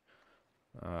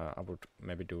 I would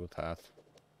maybe do that.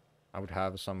 I would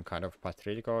have some kind of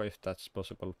Patrico if that's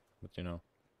possible, but you know.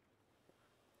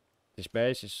 This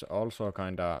base is also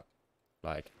kinda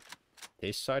like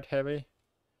this side heavy.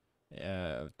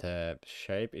 The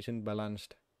shape isn't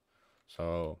balanced,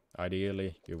 so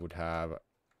ideally you would have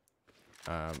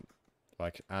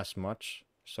like as much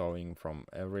showing from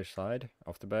every side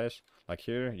of the base. Like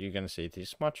here you can see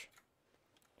this much,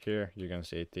 here you can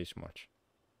see this much.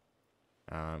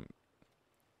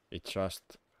 It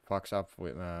just fucks up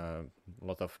with a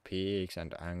lot of peaks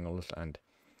and angles and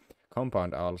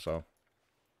compound also.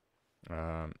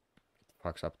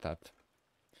 fucks up that,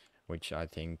 which I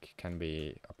think can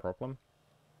be a problem.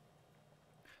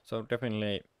 So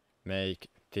definitely make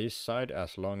this side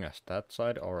as long as that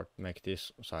side, or make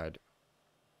this side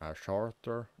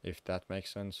shorter, if that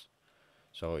makes sense.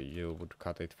 So you would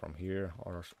cut it from here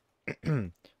or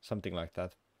something like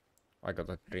that. I got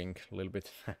a drink a little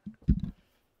bit.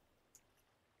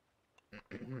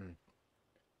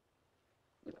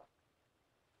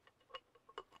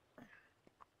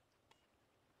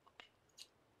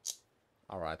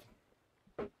 Alright.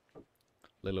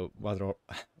 Little water.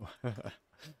 I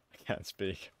can't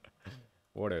speak.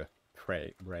 Water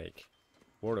break.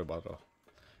 Water bottle.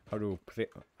 How do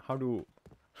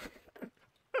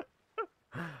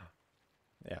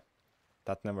yeah,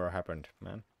 that never happened,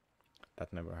 man.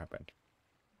 That never happened.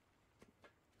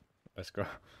 Let's go.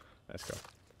 Let's go.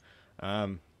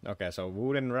 Okay, so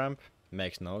wooden ramp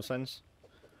makes no sense.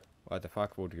 Why the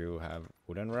fuck would you have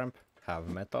wooden ramp? Have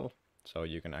metal, so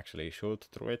you can actually shoot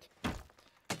through it.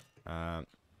 And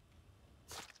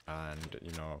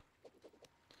you know,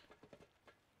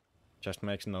 just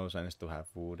makes no sense to have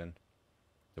wooden,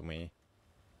 to me.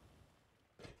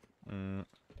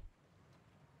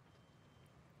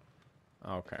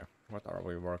 Okay, what are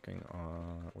we working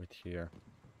with here?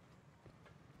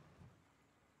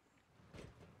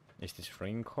 Is this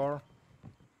ring core?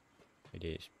 It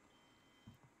is.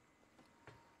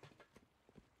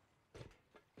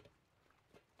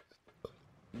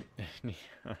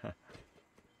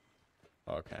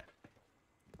 Okay.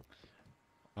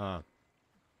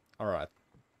 Alright.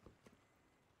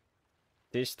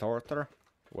 This torter,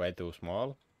 way too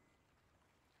small.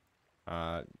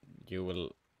 You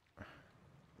will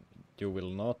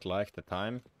not like the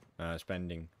time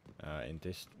spending in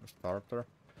this starter,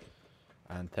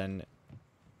 and then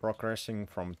progressing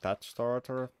from that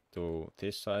starter to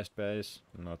this size base,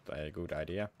 not a good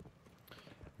idea.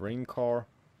 Ring core,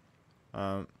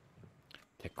 the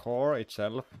core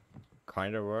itself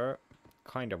kind of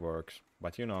works,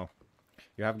 but you know,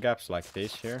 you have gaps like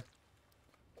this here.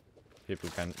 People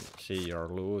can see your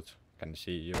loot, can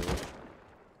see you.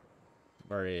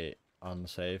 Very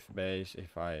unsafe base,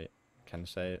 if I can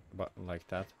say it, but like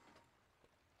that.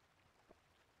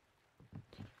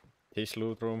 This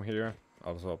loot room here,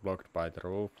 also blocked by the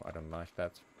roof. I don't like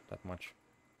that much.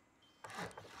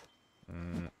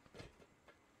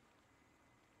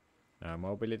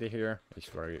 Mobility here is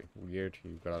very weird.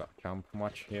 You gotta jump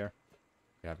much here.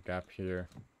 You have gap here.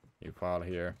 You fall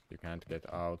here. You can't get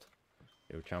out.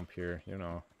 You jump here. You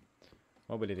know,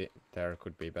 mobility there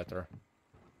could be better.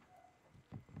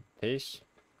 This,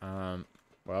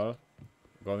 well,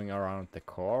 going around the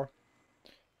core,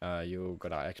 you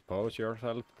gotta expose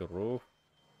yourself to roof.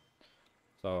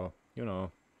 So you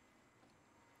know,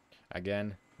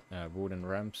 again, wooden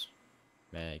ramps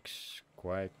makes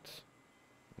quite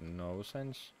no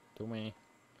sense to me.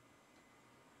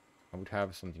 I would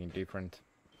have something different.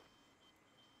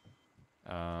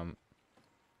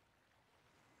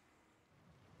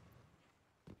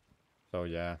 So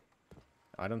yeah,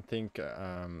 I don't think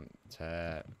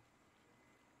the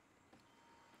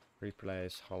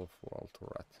replace half wall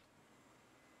turret.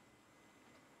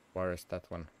 Where is that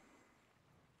one?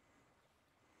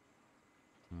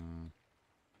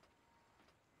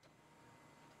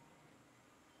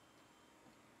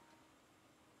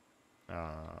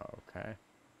 Okay.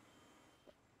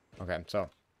 Okay,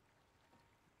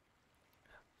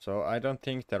 so I don't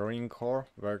think the ring core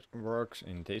works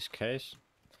in this case,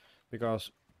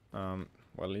 because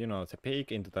well, you know, the peak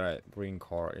into the ring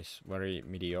core is very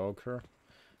mediocre.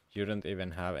 You don't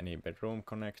even have any bedroom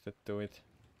connected to it.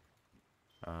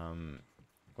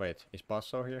 Wait, is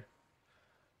Basso here?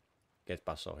 Get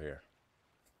Basso here.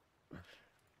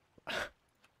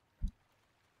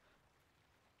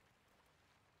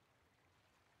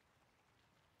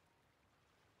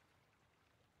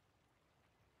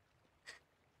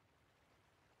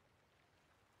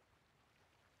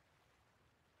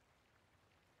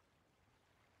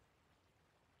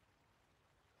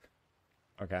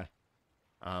 Okay.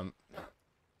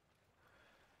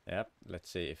 Yep,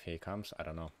 let's see if he comes. I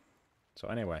don't know. So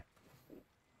anyway.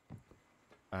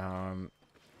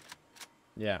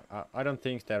 Yeah, I don't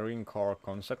think the ring core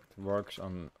concept works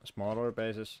on smaller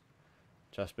bases,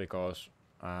 just because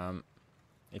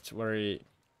it's very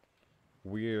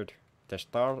weird. The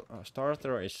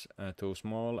starter is too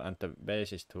small and the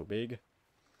base is too big.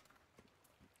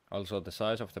 Also, the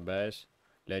size of the base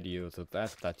led you to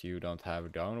that you don't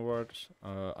have downwards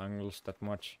angles that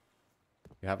much.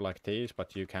 You have like these,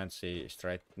 but you can't see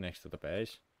straight next to the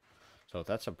base. So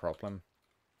that's a problem.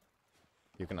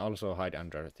 You can also hide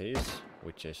under these,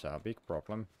 which is a big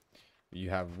problem. You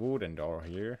have wooden door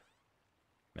here,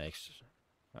 makes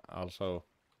also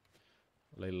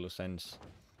little sense.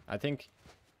 I think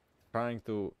trying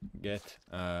to get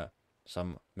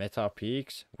some meta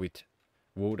peaks with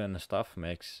wooden stuff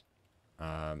makes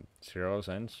zero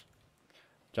sense.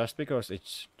 Just because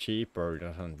it's cheaper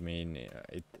doesn't mean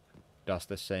it does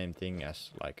the same thing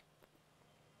as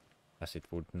as it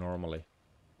would normally.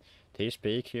 This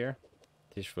peak here,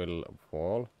 this will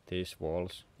fall, these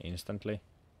walls instantly,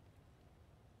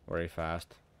 very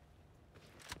fast.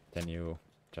 Then you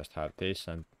just have this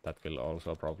and that will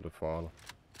also probably fall.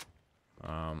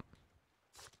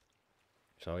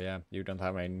 So yeah, you don't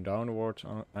have any downwards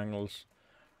angles.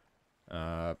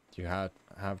 You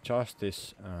have just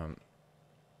this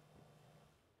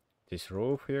this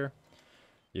roof here.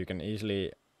 You can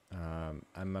easily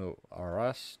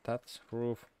MLRS that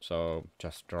roof, so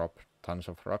just drop tons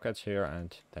of rockets here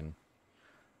and then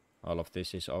all of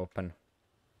this is open.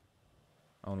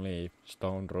 Only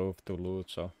stone roof to loot,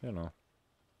 so you know.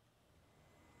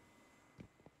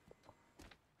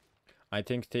 I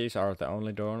think these are the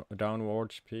only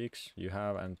downwards peaks you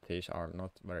have, and these are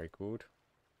not very good.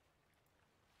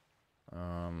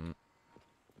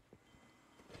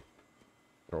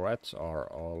 Turrets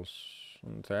are all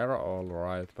they're all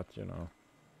right, but you know,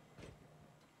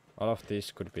 all of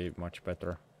these could be much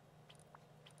better.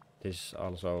 This is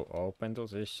also open to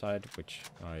this side, which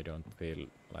I don't feel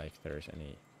like there is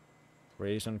any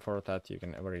reason for that. You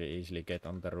can very easily get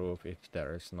on the roof if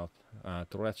there is not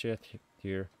turrets yet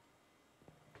here.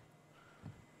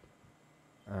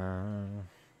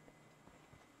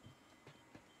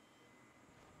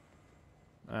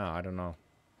 I don't know.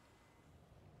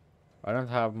 I don't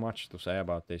have much to say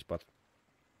about this, but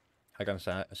I can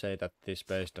say that this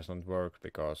base doesn't work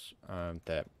because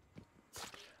the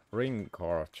ring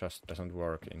core just doesn't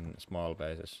work in small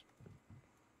bases.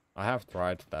 I have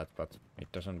tried that, but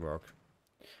it doesn't work.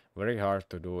 Very hard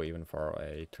to do even for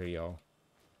a trio.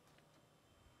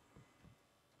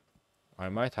 I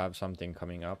might have something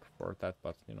coming up for that,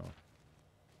 but you know.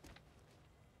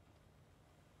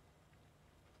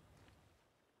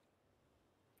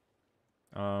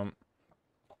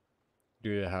 Do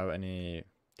you have any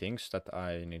things that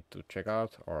I need to check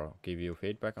out or give you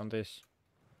feedback on this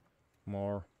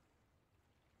more?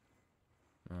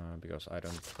 Because I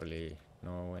don't really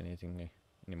know anything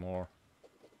anymore.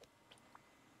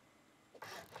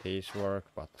 These work,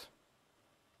 but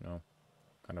you know,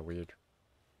 kind of weird.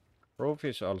 Roof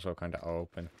is also kind of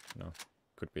open, you know,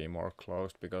 could be more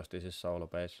closed because this is solo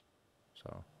base.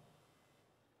 So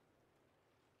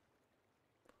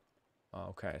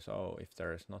okay, so if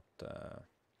there is not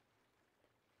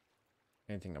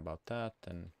anything about that,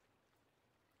 then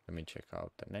let me check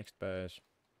out the next base.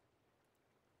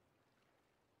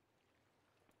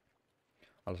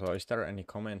 Also, is there any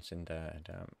comments in the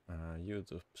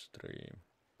YouTube stream?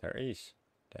 There is.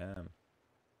 Damn.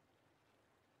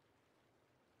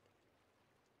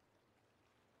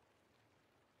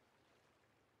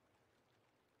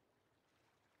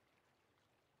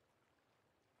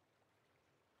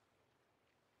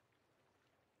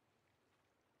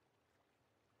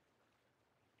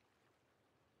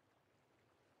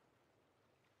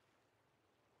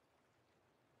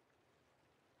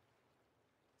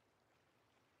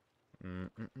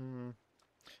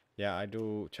 Yeah, I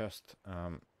do just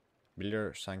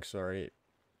builder sanctuary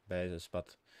bases,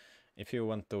 but if you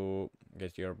want to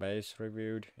get your base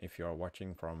reviewed, if you are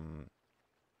watching from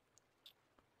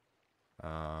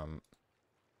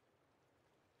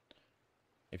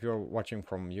if you're watching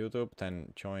from YouTube,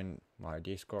 then join my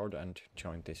Discord and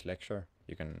join this lecture.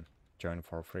 You can join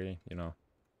for free, you know.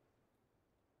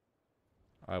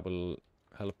 I will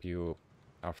help you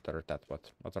after that, but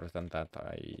other than that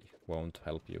I won't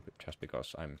help you just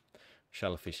because I'm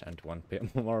selfish and want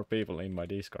more people in my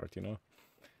Discord, you know.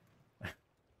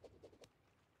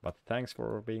 But thanks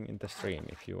for being in the stream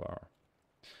if you are.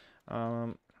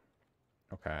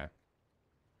 Okay.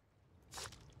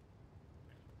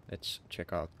 Let's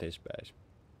check out this base.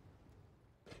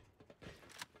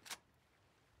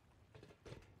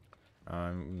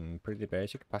 Pretty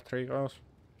basic Patricos.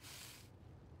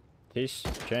 This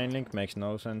chain link makes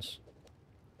no sense.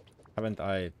 Haven't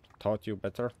I taught you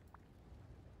better?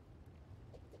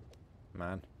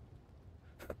 Man.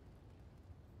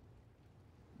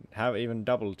 Have even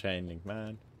double chain link,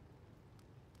 man.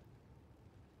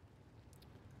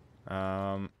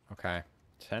 Okay.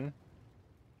 10.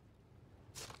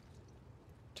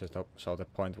 So the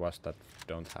point was that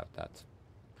don't have that.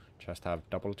 Just have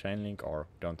double chain link or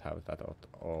don't have that at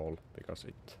all, because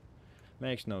it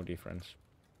makes no difference.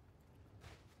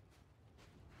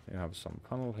 You have some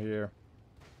funnel here.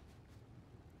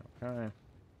 Okay.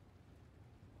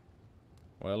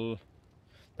 Well,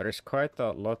 there is quite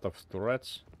a lot of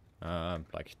turrets,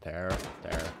 like there,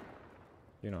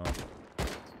 you know.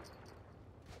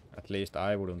 At least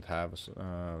I wouldn't have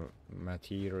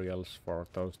materials for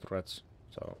those turrets,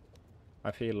 so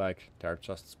I feel like they're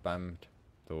just spammed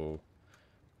to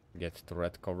get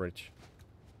turret coverage.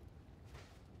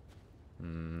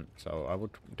 So I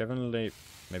would definitely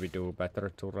maybe do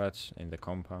better turrets in the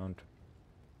compound,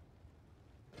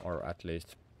 or at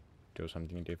least do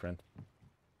something different.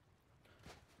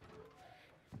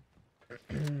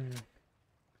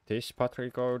 This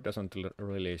Patrico doesn't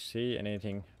really see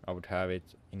anything. I would have it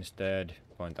instead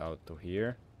point out to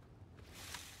here.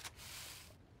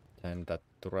 Then that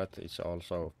turret is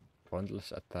also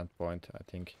pointless at that point, I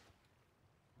think.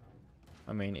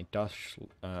 I mean, it does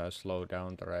slow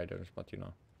down the raiders, but you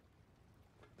know.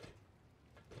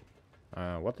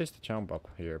 What is the jump up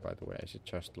here, by the way? Is it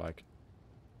just like...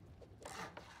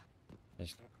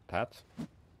 Is that?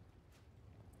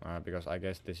 Because I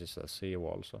guess this is a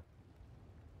seawall, so...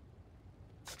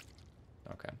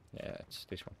 Okay, yeah, it's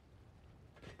this one.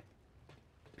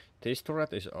 This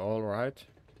turret is alright,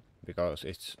 because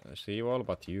it's a seawall,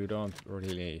 but you don't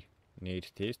really need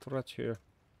these turrets here.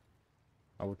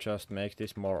 I would just make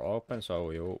this more open,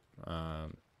 so you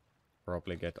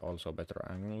probably get also better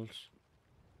angles.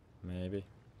 Maybe.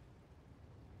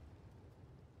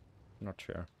 Not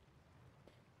sure.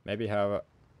 Maybe have a...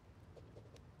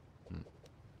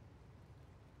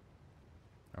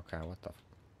 Okay, what the...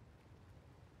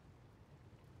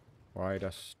 Why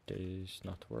does this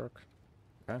not work?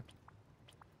 Okay.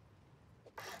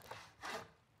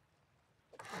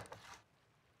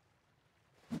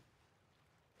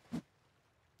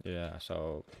 Yeah,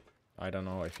 so I don't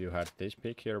know if you had this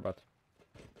peak here, but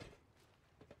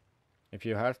if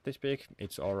you had this peak,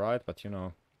 it's alright, but you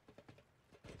know,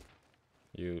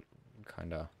 you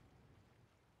kinda...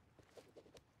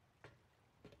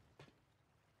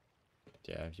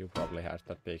 Yeah, you probably had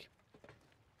that peak.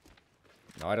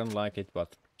 I don't like it,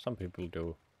 but some people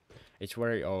do. It's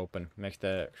very open, makes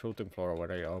the shooting floor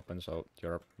very open, so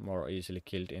you're more easily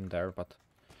killed in there, but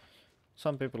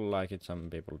some people like it, some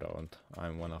people don't.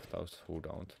 I'm one of those who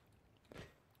don't.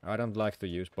 I don't like to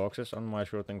use boxes on my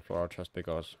shooting floor just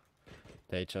because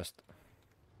they just...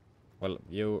 Well,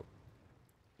 you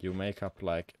make up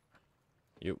like...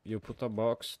 You put a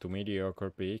box to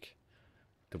mediocre peak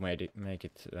to make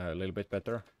it a little bit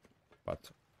better,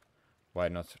 but why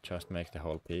not just make the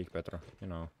whole peak better, you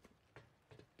know?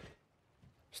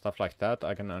 Stuff like that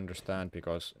I can understand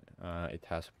because it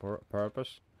has a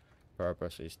purpose.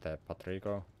 Purpose is the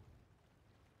Patrico.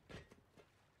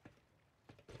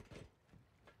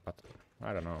 But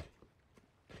I don't know.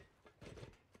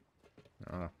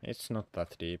 It's not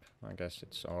that deep. I guess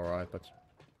it's alright, but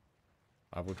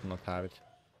I would not have it.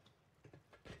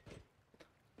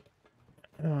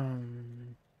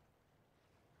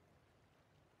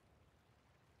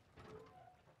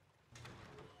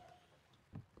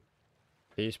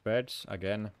 These beds,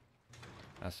 again,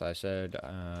 as I said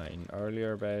in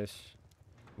earlier base,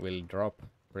 will drop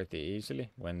pretty easily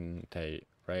when they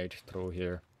raid through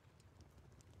here.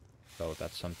 So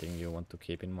that's something you want to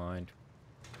keep in mind.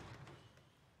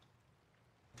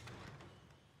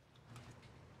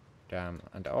 Damn,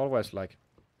 and always like,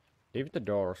 leave the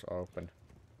doors open.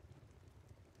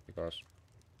 Because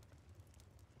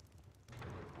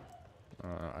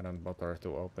I don't bother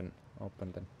to open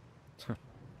them.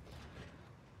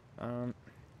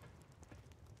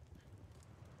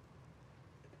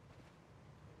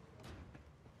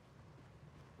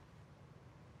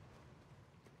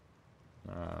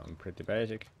 Pretty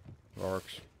basic,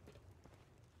 works.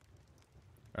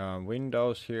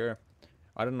 Windows here.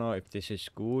 I don't know if this is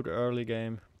good early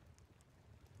game.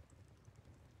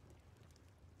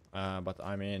 But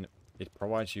I mean, it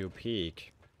provides you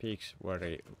peaks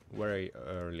very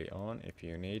early on if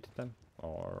you need them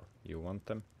or you want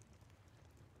them.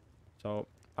 So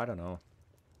I don't know.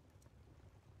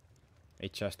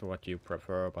 It's just what you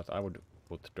prefer, but I would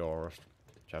put doors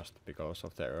just because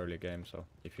of the early game. So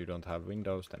if you don't have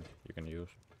windows, then you can use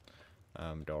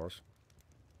doors.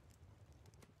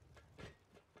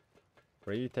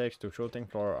 Retakes to shooting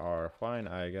floor are fine,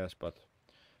 I guess, but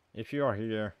if you are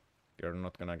here, you're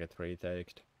not gonna get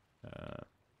retaked.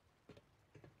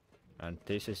 And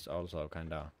this is also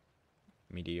kinda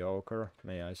mediocre,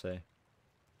 may I say.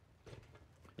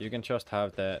 You can just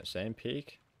have the same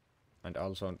peak, and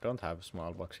also don't have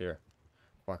small box here.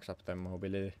 Fucks up the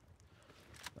mobility.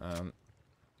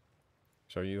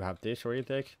 So you have this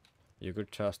retake. You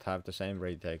could just have the same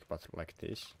retake, but like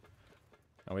this.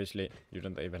 Obviously, you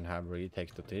don't even have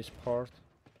retake to this part,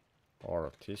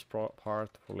 or this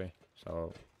part fully,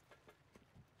 so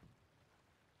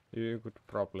You could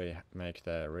probably make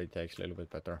the retakes a little bit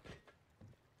better.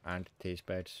 And these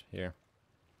beds here.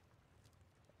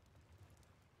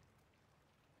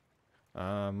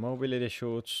 Mobility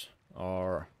chutes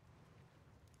are,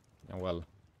 well,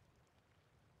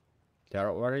 they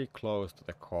are very close to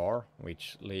the core,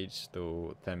 which leads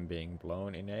to them being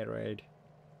blown in a raid.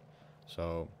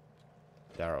 So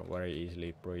they are very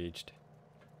easily breached.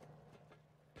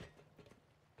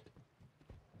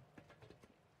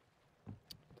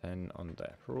 Then on the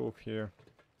roof here.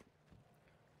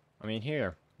 I mean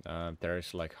here, there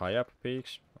is like high up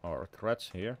peaks or threats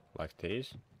here, like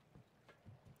these.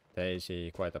 They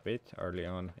see quite a bit early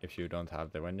on if you don't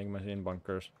have the vending machine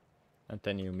bunkers. And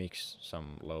then you mix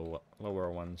some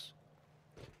lower ones.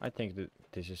 I think that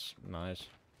this is nice.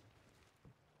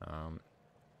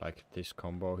 Like this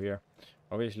combo here.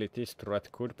 Obviously this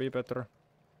threat could be better.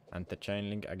 And the chain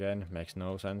link again makes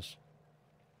no sense.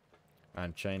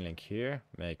 And chain link here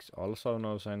makes also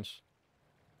no sense.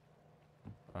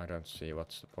 I don't see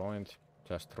what's the point.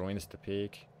 Just ruins the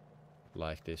peak.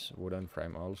 Like this wooden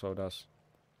frame also does.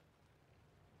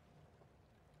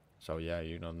 So yeah,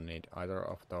 you don't need either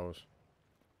of those.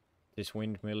 This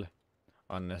windmill,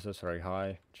 unnecessary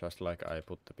high, just like I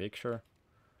put the picture.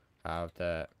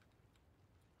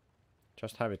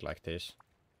 Just have it like this.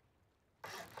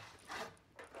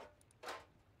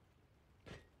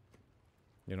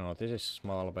 You know, this is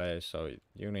small base, so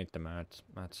you need the mats.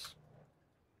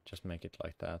 Just make it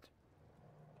like that.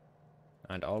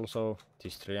 And also,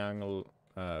 this triangle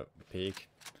peak,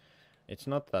 it's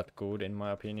not that good in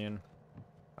my opinion.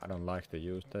 I don't like to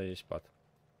use these, but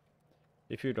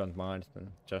if you don't mind,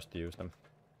 then just use them.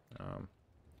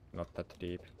 Not that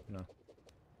deep, you know.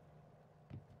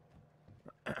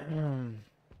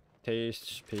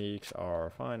 These peaks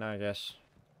are fine, I guess.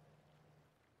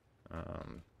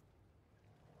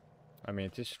 I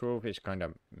mean, this roof is kind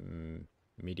of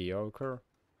mediocre.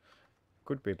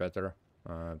 Could be better.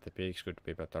 The peaks could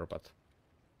be better, but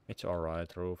it's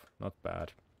alright roof, not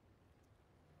bad.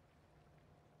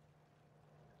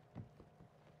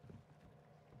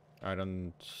 I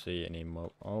don't see any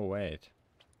more. Oh wait,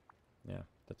 yeah,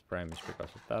 that frame is because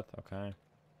of that. Okay.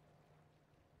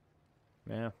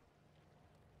 Yeah.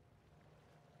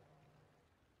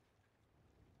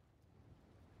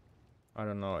 I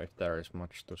don't know if there is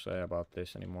much to say about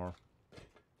this anymore.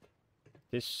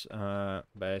 This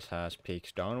base has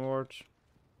peaks downwards,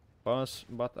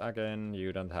 but again,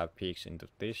 you don't have peaks into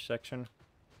this section.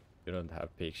 You don't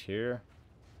have peaks here.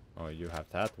 Oh, you have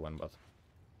that one, but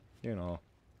you know,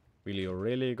 will you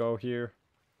really go here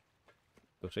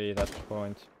to see that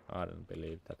point? I don't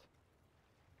believe that,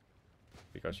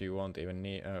 because you won't even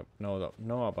need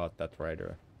know about that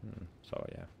raider. So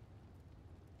yeah.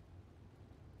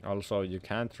 Also, you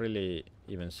can't really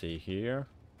even see here.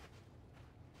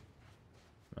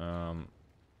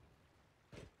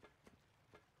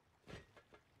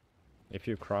 If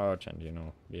you crouch and, you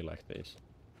know, be like this.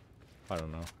 I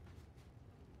don't know.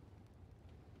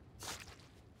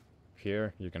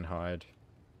 Here you can hide.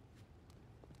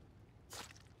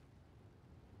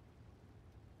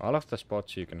 All of the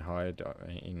spots you can hide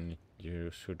in,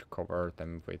 you should cover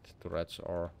them with turrets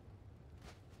or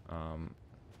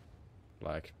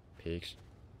like peaks.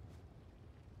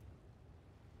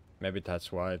 Maybe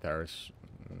that's why there's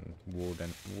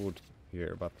wood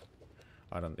here, but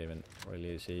I don't even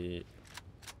really see.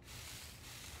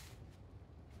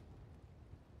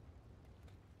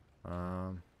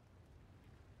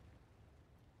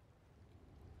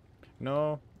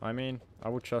 No, I mean, I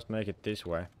would just make it this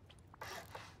way.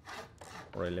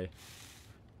 Really.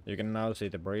 You can now see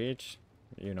the breach,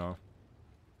 you know.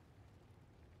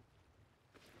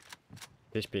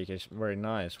 This peak is very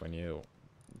nice when you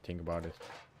think about it,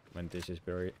 when this is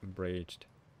very breached.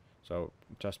 So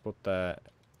just put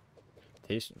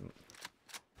this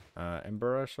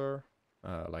embarassor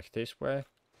like this way,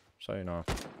 so you know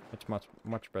it's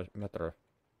much better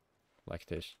like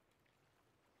this.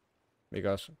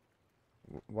 Because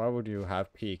why would you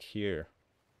have peak here?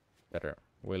 There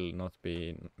will not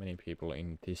be many people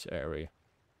in this area.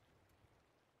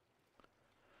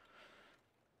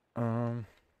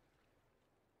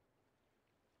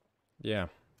 Yeah,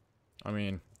 I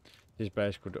mean, this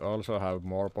base could also have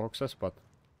more boxes, but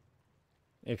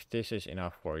if this is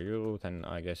enough for you, then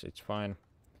I guess it's fine.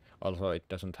 Also, it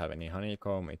doesn't have any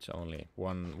honeycomb, it's only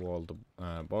one walled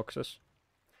boxes.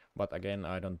 But again,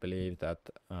 I don't believe that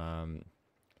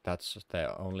that's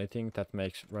the only thing that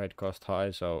makes raid cost high,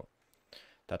 so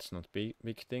that's not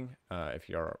big thing if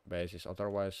your base is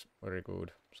otherwise very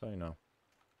good, so you know.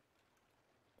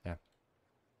 Yeah.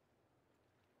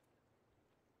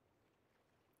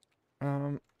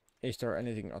 is there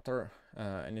anything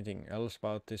else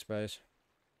about this base?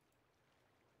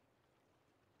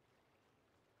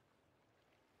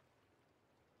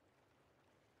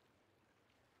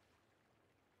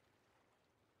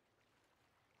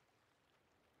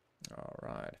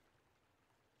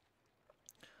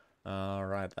 All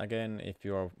right. Again, if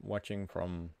you're watching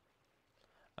from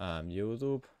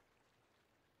YouTube,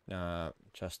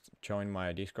 just join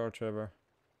my Discord server.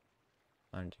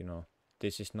 And you know,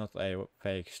 this is not a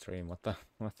fake stream. What the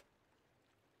what?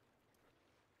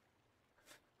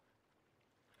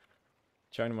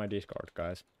 Join my Discord,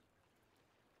 guys.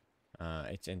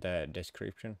 It's in the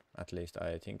description. At least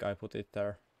I think I put it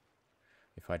there.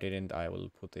 If I didn't, I will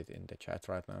put it in the chat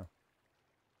right now.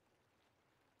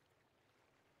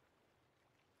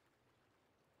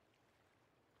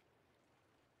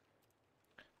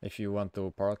 If you want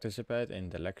to participate in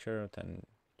the lecture, then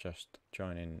just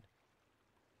join in.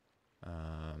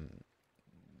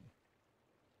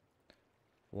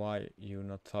 Why you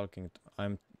not talking?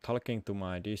 I'm talking to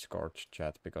my Discord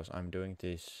chat because I'm doing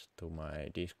this to my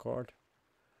Discord,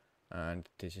 and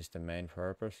this is the main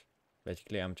purpose.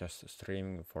 Basically, I'm just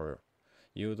streaming for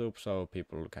YouTube so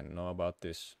people can know about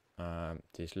this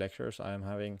these lectures I am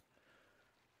having.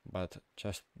 But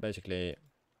just basically,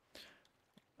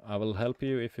 I will help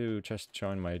you if you just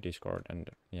join my Discord, and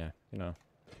yeah, you know,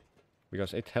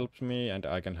 because it helps me and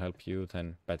I can help you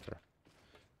then better.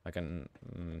 I can,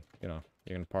 you know,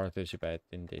 you can participate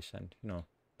in this and, you know,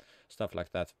 stuff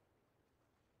like that.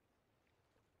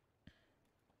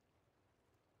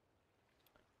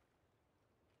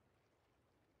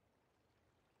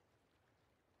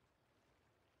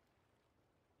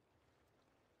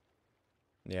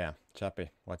 Yeah,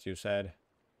 Chappy, what you said.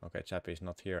 Okay, Chappy is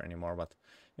not here anymore, but,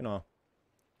 you know,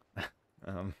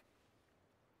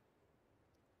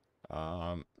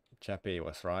 Chappy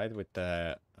was right with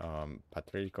the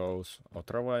Patricos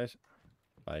otherwise.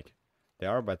 Like, they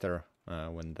are better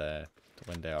when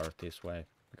they are this way,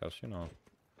 because, you know,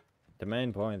 the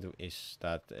main point is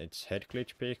that it's head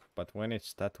glitch peak, but when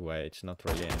it's that way, it's not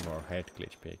really anymore head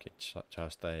glitch peak, it's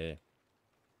just a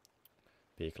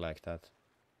peak like that.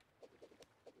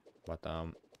 But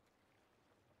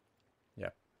yeah.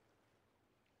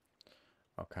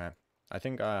 Okay, I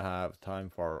think I have time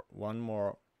for one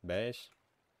more base,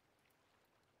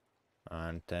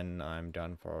 and then I'm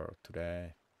done for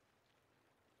today.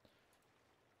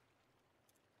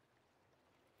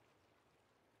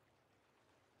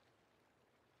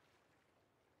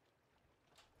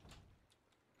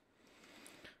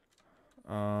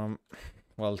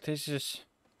 Well, this is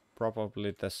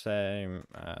probably the same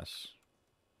as...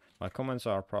 My comments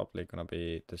are probably gonna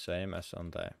be the same as on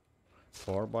the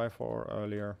 4x4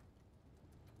 earlier.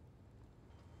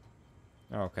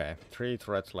 Okay, 3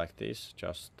 threads like this,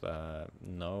 just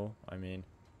no, I mean.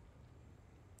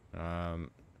 I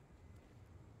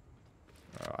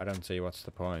don't see what's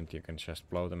the point, you can just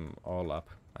blow them all up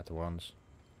at once.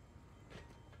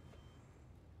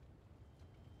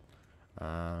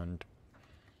 And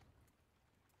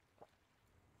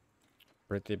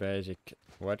pretty basic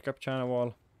whitecap channel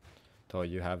wall. So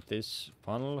you have this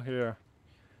funnel here,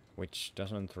 which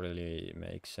doesn't really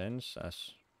make sense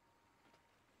as...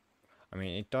 I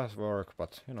mean, it does work,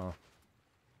 but you know,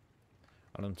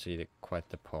 I don't see quite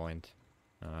the point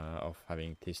of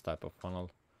having this type of funnel.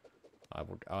 I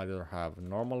would either have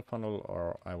normal funnel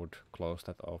or I would close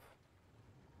that off.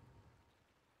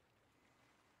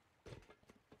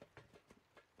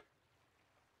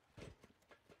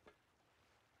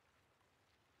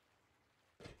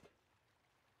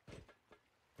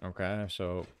 Okay,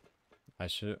 so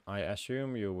I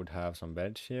assume you would have some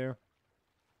beds here.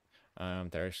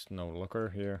 There's no locker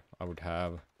here. I would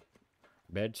have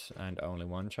beds and only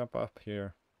one jump up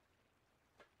here.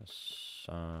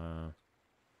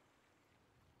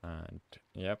 And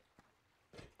yep.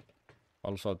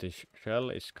 Also, this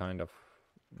shell is kind of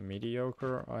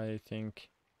mediocre, I think,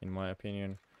 in my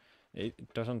opinion.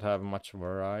 It doesn't have much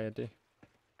variety.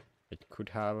 It could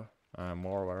have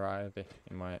more variety,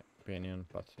 in my opinion,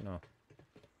 but you know.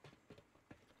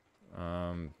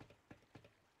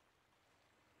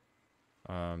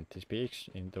 These peaks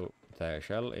into the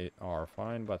shell are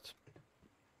fine, but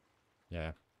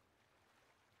yeah.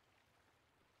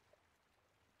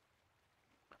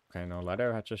 Okay, no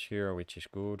ladder hatches here, which is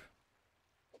good.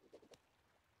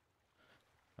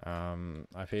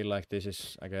 I feel like this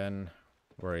is again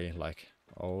very like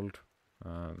old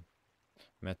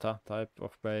meta type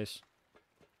of base.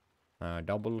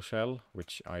 Double shell,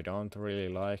 which I don't really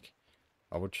like.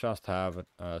 I would just have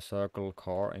a circle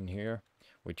core in here,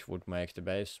 which would make the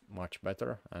base much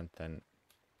better, and then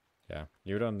yeah,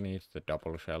 you don't need the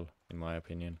double shell in my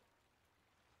opinion.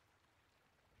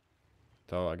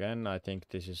 So again, I think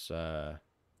this is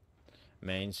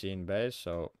main scene base,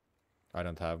 so I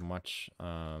don't have much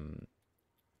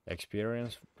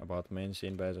experience about main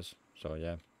scene bases. So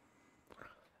yeah,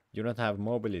 you don't have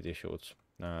mobility chutes.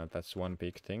 That's one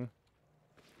big thing.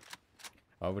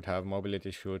 I would have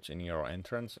mobility chutes in your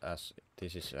entrance, as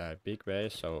this is a big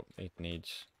base, so it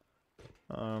needs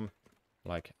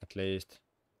like at least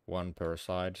one per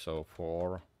side, so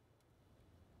 4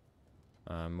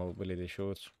 mobility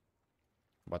chutes.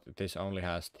 But this only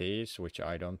has these, which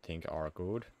I don't think are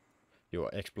good. You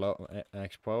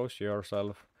expose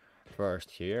yourself first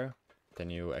here,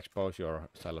 then you expose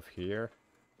yourself here,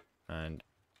 and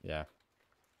yeah,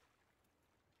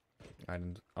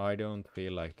 I don't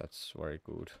feel like that's very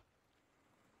good.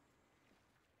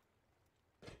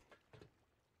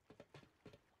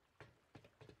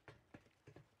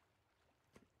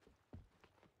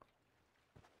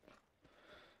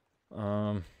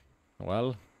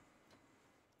 Well,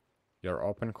 your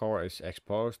open core is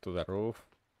exposed to the roof.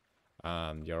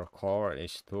 Your core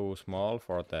is too small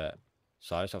for the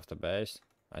size of the base.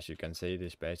 As you can see,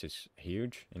 this base is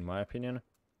huge in my opinion,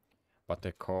 but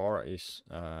the core is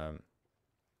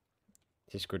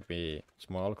this could be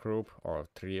small group or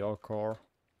trio core,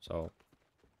 so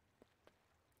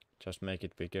just make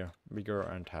it bigger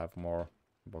and have more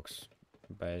box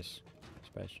base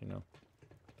space, you know.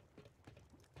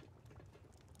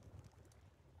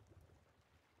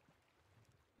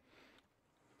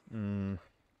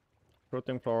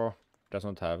 Shooting floor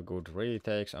doesn't have good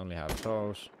retakes, only have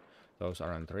those. Those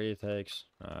aren't retakes.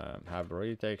 Have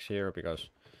retakes here, because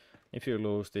if you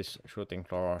lose this shooting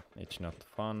floor, it's not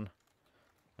fun.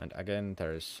 And again,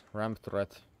 there is ramp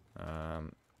turret.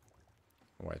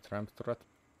 Wait, ramp turret?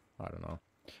 I don't know.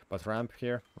 But ramp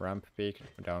here, ramp peak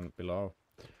down below.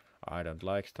 I don't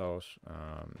like those.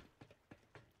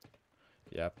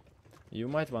 Yep. You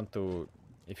might want to,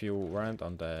 if you weren't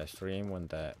on the stream when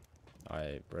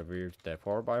I reviewed the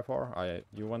 4x4,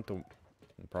 you want to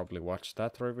probably watch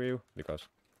that review, because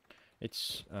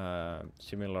it's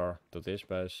similar to this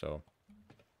base, so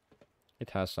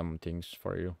it has some things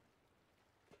for you.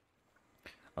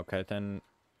 Okay, then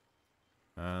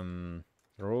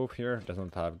roof here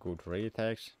doesn't have good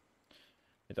retakes.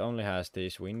 It only has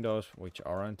these windows, which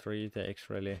aren't retakes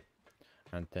really,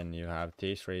 and then you have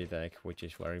this retake, which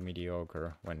is very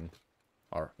mediocre when,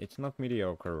 or it's not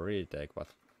mediocre retake, but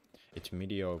it's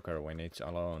mediocre when it's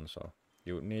alone, so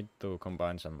you need to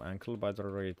combine some ankle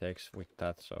biter retakes with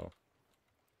that, so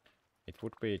it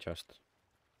would be just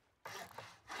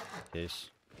this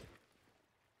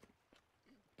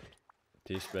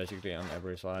basically on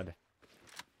every side,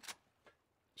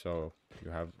 so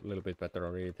you have a little bit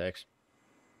better retakes.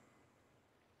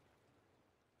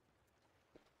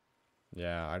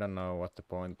 Yeah, I don't know what the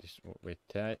point is with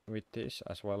this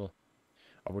as well.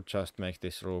 I would just make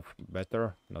this roof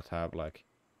better, not have like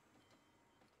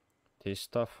this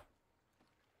stuff.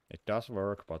 It does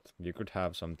work, but you could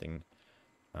have something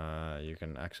you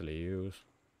can actually use.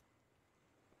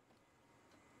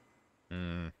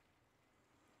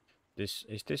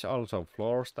 Is this also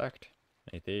floor stacked?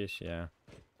 It is, yeah.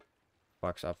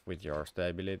 Fucks up with your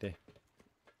stability.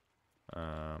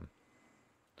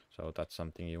 So that's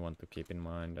something you want to keep in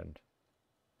mind. And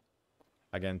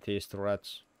again, these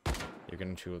turrets, you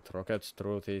can shoot rockets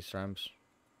through these ramps.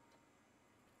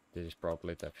 This is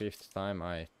probably the 5th time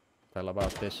I tell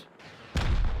about this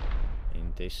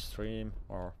in this stream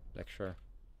or lecture.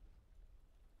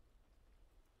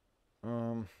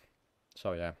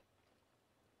 So yeah.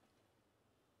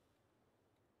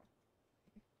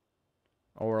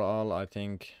 Overall, I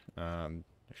think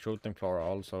shooting floor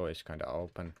also is kind of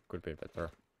open, could be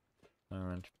better.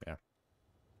 And yeah.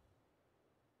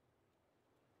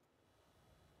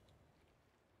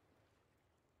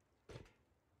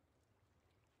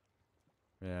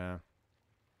 Yeah.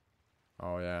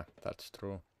 Oh yeah, that's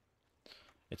true.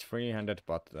 It's free-handed,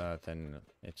 but then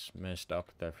it's messed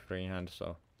up the freehand,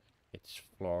 so it's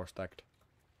floor stacked.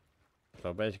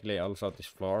 So basically also this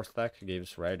floor stack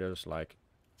gives raiders like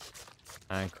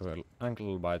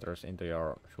ankle biters into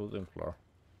your shooting floor.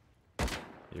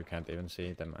 You can't even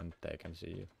see them and they can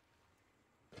see you.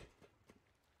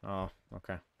 Oh,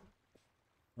 okay.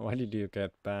 Why did you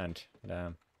get banned?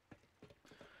 Damn.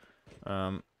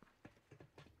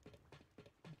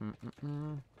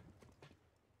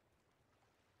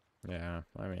 Yeah,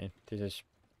 I mean, this is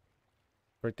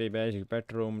pretty basic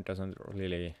bedroom, doesn't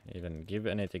really even give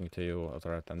anything to you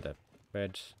other than the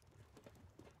beds.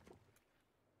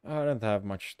 I don't have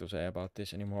much to say about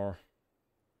this anymore.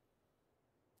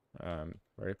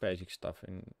 Very basic stuff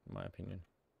in my opinion.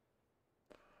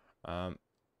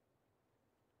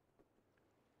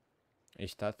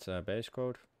 Is that base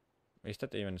code? Is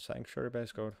that even sanctuary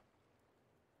base code?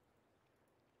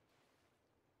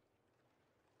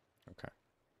 Okay.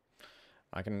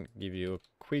 I can give you a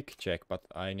quick check, but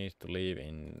I need to leave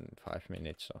in 5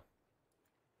 minutes, so.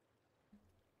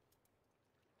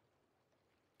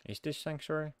 Is this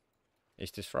sanctuary?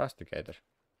 Is this rusticator?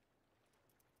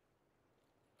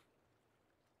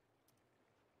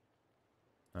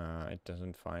 It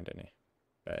doesn't find any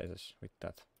bases with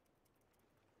that.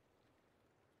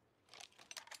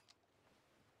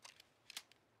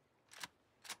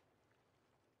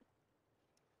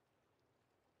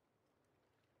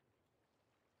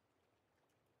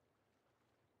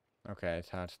 Okay, it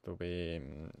has to be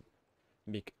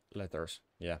big letters.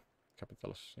 Yeah,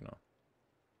 capitals, you know.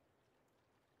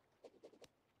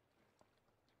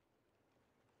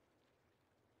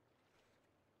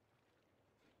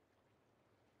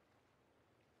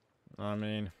 I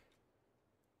mean,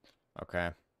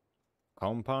 okay,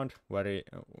 compound way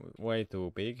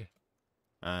too big,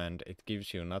 and it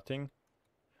gives you nothing.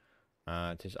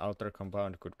 This outer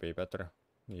compound could be better.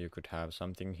 You could have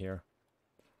something here.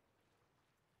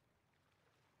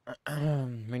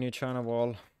 Mini China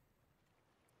wall,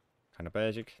 kind of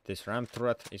basic. This ramp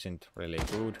turret isn't really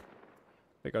good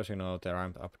because you know the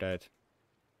ramp update.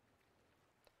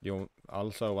 You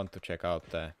also want to check out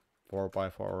the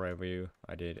 4x4 review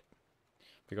I did,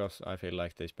 because I feel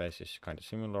like this base is kind of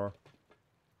similar.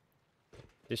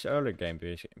 This early game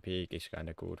peak is kind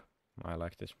of good. I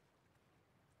like this.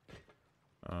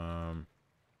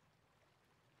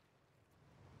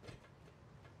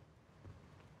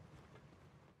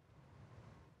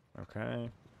 Okay.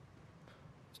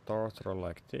 Starter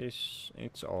like this,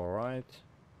 it's alright.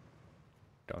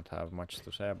 Don't have much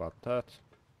to say about that.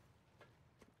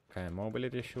 Okay,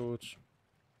 mobility shoots.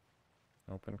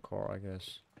 Open core, I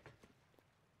guess.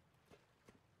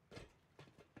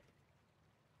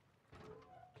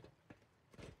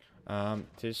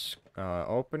 This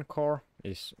open core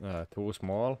is too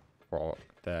small for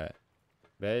the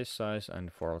base size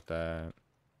and for the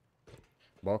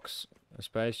box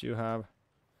space you have.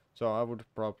 So I would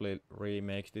probably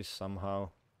remake this somehow.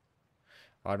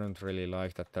 I don't really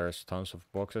like that there's tons of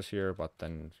boxes here, but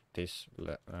then this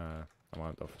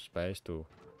amount of space to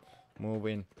move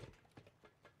in.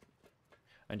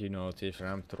 And you know, these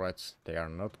ramp turrets, they are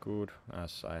not good,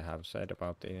 as I have said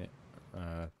about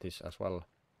this as well.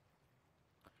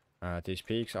 These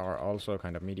peaks are also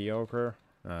kind of mediocre.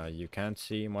 You can't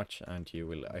see much, and you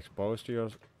will expose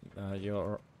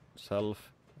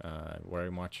yourself very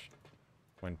much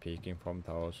when peeking from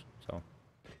those. So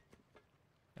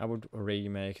I would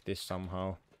remake this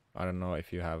somehow. I don't know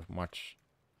if you have much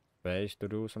space to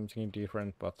do something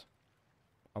different, but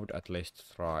I would at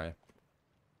least try.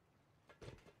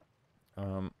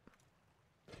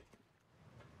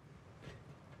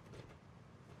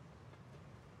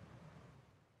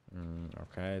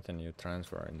 Okay, then you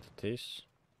transfer into this.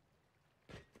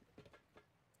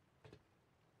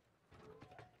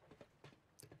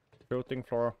 Shooting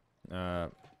floor.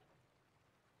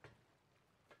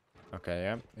 Okay,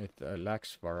 yeah, it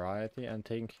lacks variety, I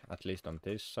think, at least on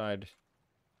this side.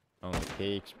 On the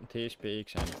peaks, these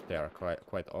peaks, and they are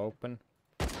quite open.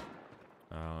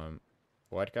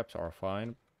 White caps are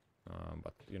fine,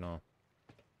 but you know,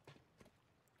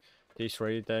 these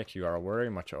retakes, you are very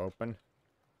much open.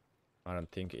 I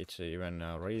don't think it's even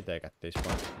a retake at this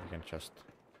point. You can just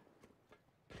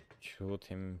shoot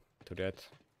him to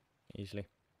death easily.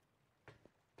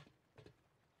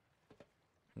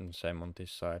 And same on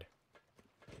this side.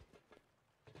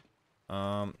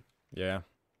 Yeah,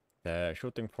 the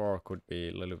shooting floor could be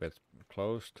a little bit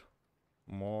closed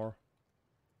more.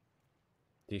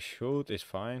 The shoot is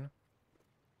fine.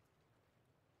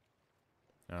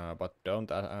 But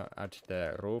don't add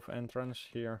the roof entrance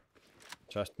here.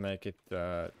 Just make it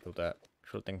to the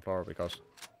shooting floor, because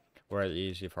very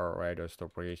easy for raiders to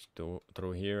breach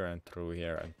through here, and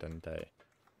then they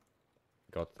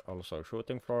got also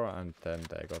shooting floor, and then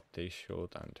they got this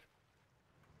shoot, and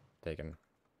they can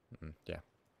yeah,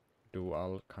 do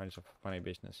all kinds of funny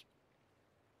business.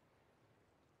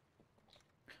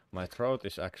 My throat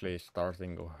is actually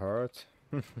starting to hurt.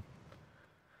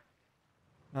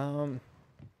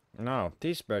 Now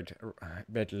this bed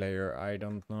layer, I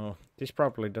don't know. This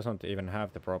probably doesn't even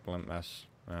have the problem as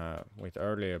with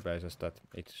earlier bases that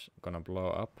it's gonna blow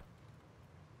up.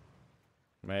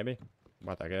 Maybe,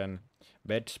 but again,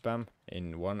 bed spam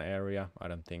in one area, I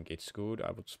don't think it's good.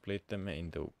 I would split them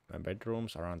into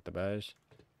bedrooms around the base.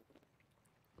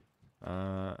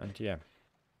 And yeah,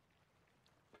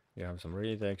 you have some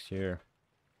retakes here.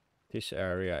 This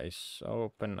area is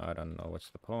open. I don't know what's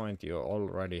the point. You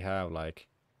already have like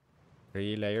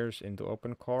 3 layers into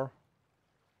open core.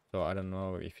 So I don't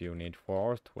know if you need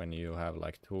 4th when you have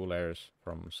like 2 layers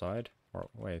from side. Or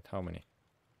wait, how many?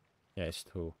 Yeah, it's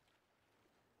 2.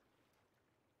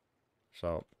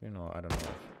 So, you know, I don't know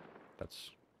if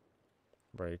that's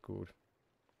very good.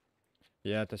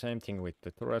 Yeah, the same thing with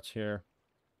the turrets here.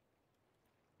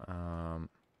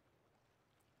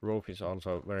 Roof is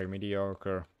also very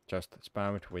mediocre. Just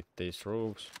spam it with these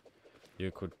roofs.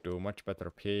 You could do much better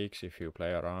peaks if you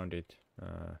play around it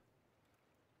a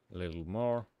little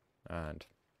more, and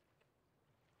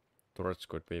turrets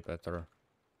could be better.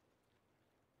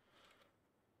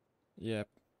 Yep,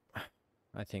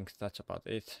 I think that's about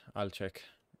it. I'll check.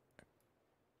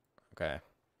 Okay.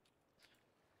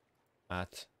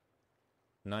 At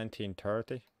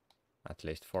 19:30, at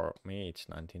least for me it's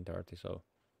 19:30, so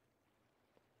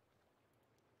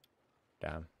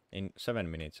damn. In 7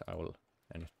 minutes I will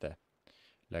end the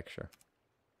lecture.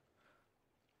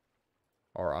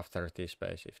 Or after this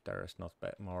base if there is not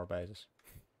more bases.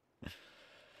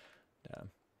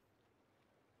 Damn.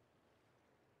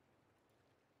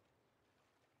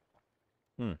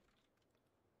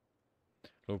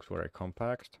 Looks very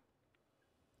compact.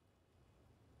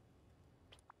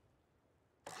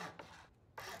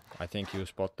 I think you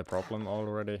spot the problem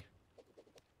already.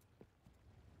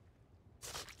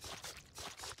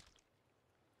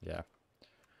 Yeah.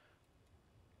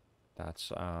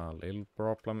 That's a little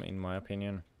problem in my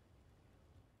opinion.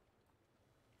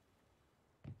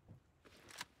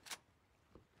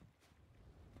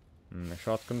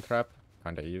 Shotgun trap,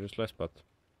 kinda useless, but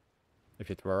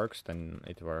if it works, then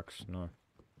it works. No.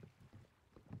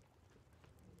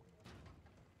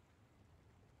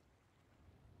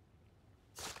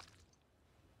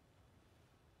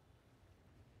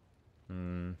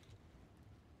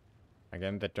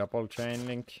 Again, the double chain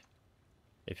link.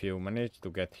 If you manage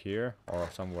to get here or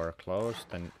somewhere close,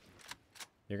 then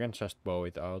you can just bow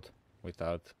it out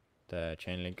without the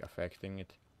chain link affecting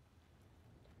it.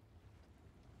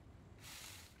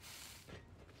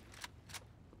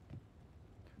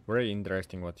 Very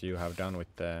interesting what you have done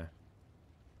with the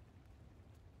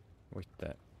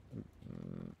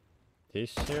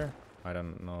this here. I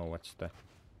don't know what's the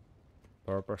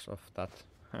purpose of that,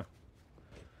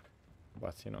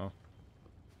 but you know.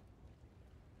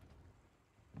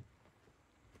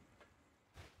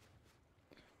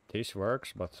 This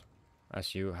works, but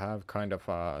as you have kind of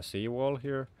a seawall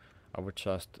here, I would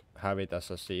just have it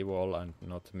as a seawall and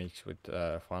not mix with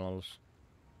funnels.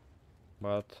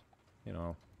 But, you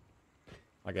know,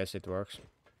 I guess it works.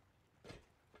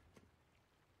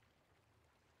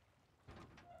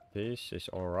 This is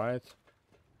alright.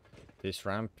 This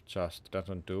ramp just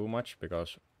doesn't do much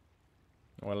because,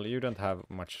 well, you don't have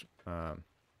much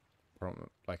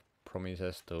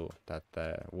promises to that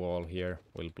the wall here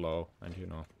will blow, and you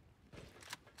know,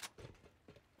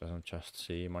 doesn't just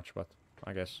see much, but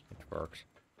I guess it works.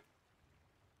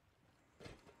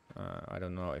 I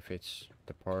don't know if it's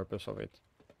the purpose of it.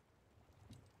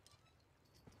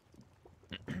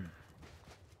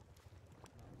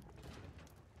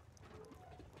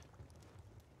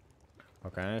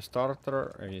 Okay,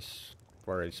 starter is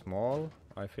very small,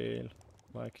 I feel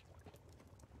like,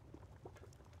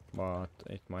 but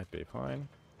it might be fine.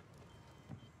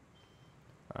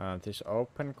 This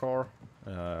open core,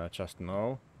 just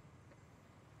no.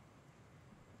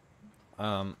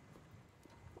 All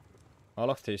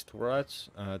of these turrets,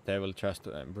 they will just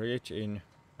breach in,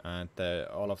 and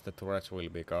all of the turrets will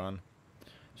be gone,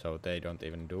 so they don't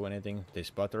even do anything. This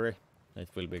battery, it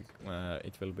will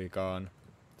be gone.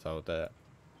 So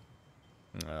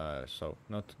so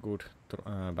not good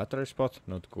battery spot,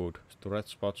 not good turret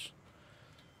spots.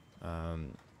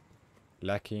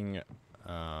 Lacking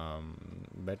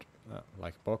bed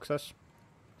like boxes.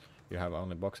 You have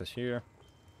only boxes here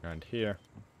and here.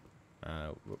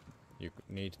 You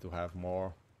need to have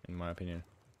more, in my opinion.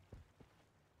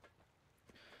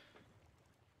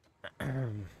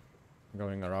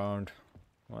 Going around,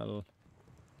 well,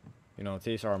 you know,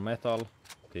 these are metal,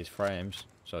 these frames,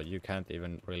 so you can't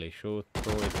even really shoot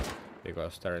through it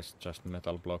because there is just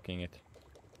metal blocking it.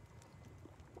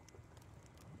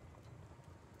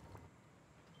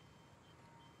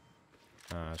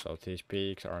 So these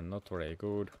peaks are not very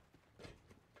good.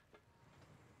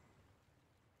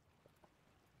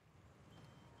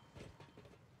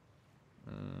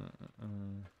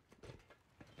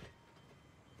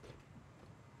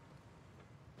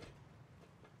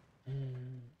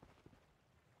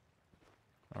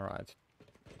 All right.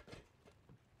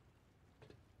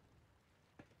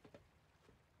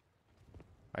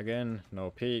 Again,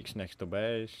 no peaks next to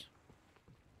base.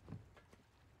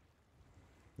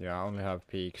 yeah, I only have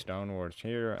peaks downwards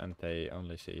here, and they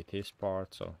only see this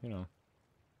part, so you know.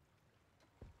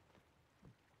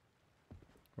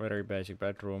 Very basic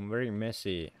bedroom, very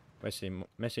messy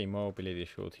mobility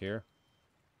shoot here.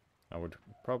 I would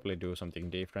probably do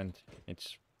something different.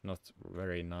 It's not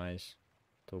very nice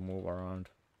to move around.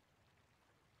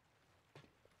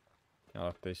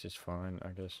 Oh, this is fine, I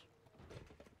guess.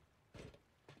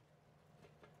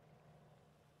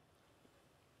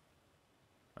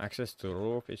 Access to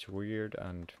roof is weird,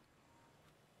 and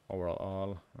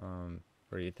overall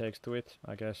retakes to it,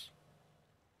 I guess.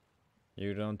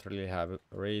 You don't really have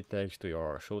retakes to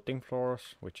your shooting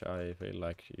floors, which I feel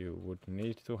like you would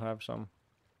need to have some.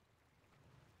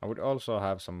 I would also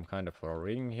have some kind of a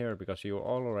ring here, because you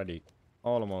already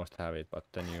almost have it, but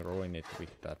then you ruin it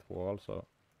with that wall, so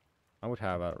I would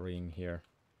have a ring here.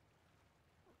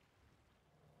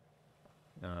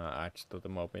 Adds to the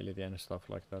mobility and stuff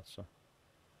like that, so.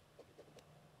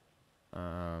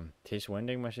 This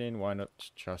vending machine, why not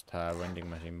just have vending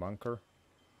machine bunker?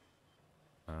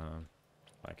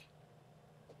 Like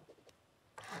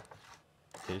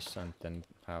this, and then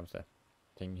have the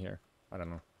thing here. I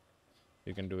don't know.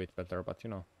 You can do it better, but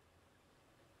you know.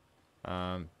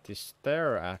 This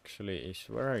stair actually is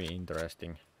very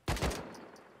interesting.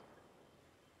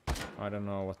 I don't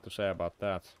know what to say about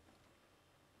that.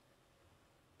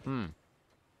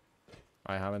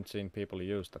 I haven't seen people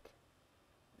use that.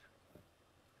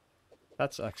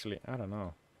 That's actually, I don't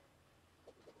know.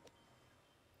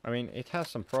 I mean, it has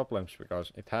some problems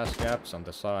because it has gaps on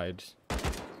the sides.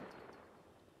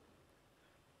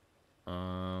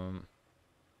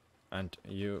 And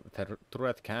the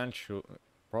turret can't shoot,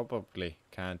 probably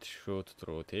can't shoot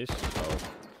through this, so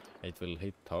it will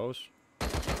hit those.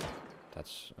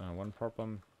 That's one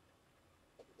problem.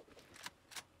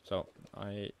 So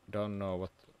I don't know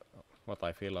what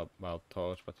I feel about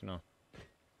those, but you know,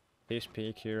 this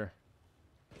peak here.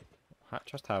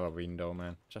 Just have a window,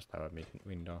 man. Just have a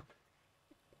window.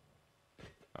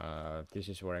 This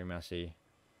is very messy.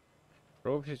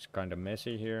 Roof is kind of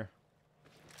messy here.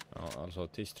 Also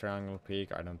this triangle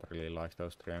peak, I don't really like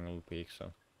those triangle peaks,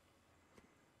 so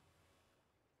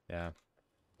yeah.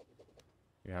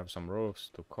 You have some roofs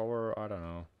to cover, I don't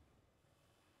know.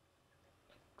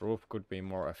 Roof could be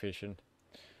more efficient.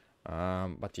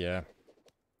 But yeah,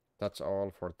 that's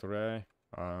all for today.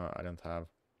 I don't have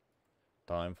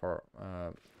time for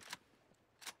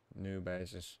new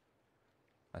bases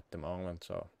at the moment,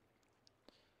 so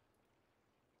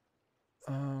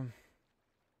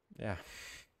yeah.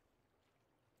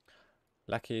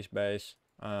 Lucky's base.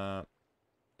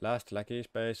 Last Lucky's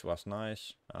base was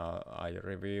nice. I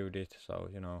reviewed it, so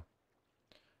you know,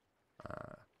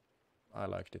 I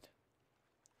liked it.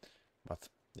 But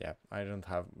yeah, I don't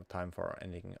have time for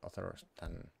anything other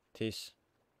than this.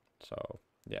 So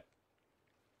yeah.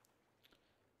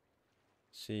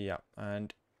 See ya,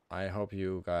 and I hope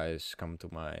you guys come to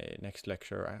my next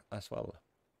lecture as well.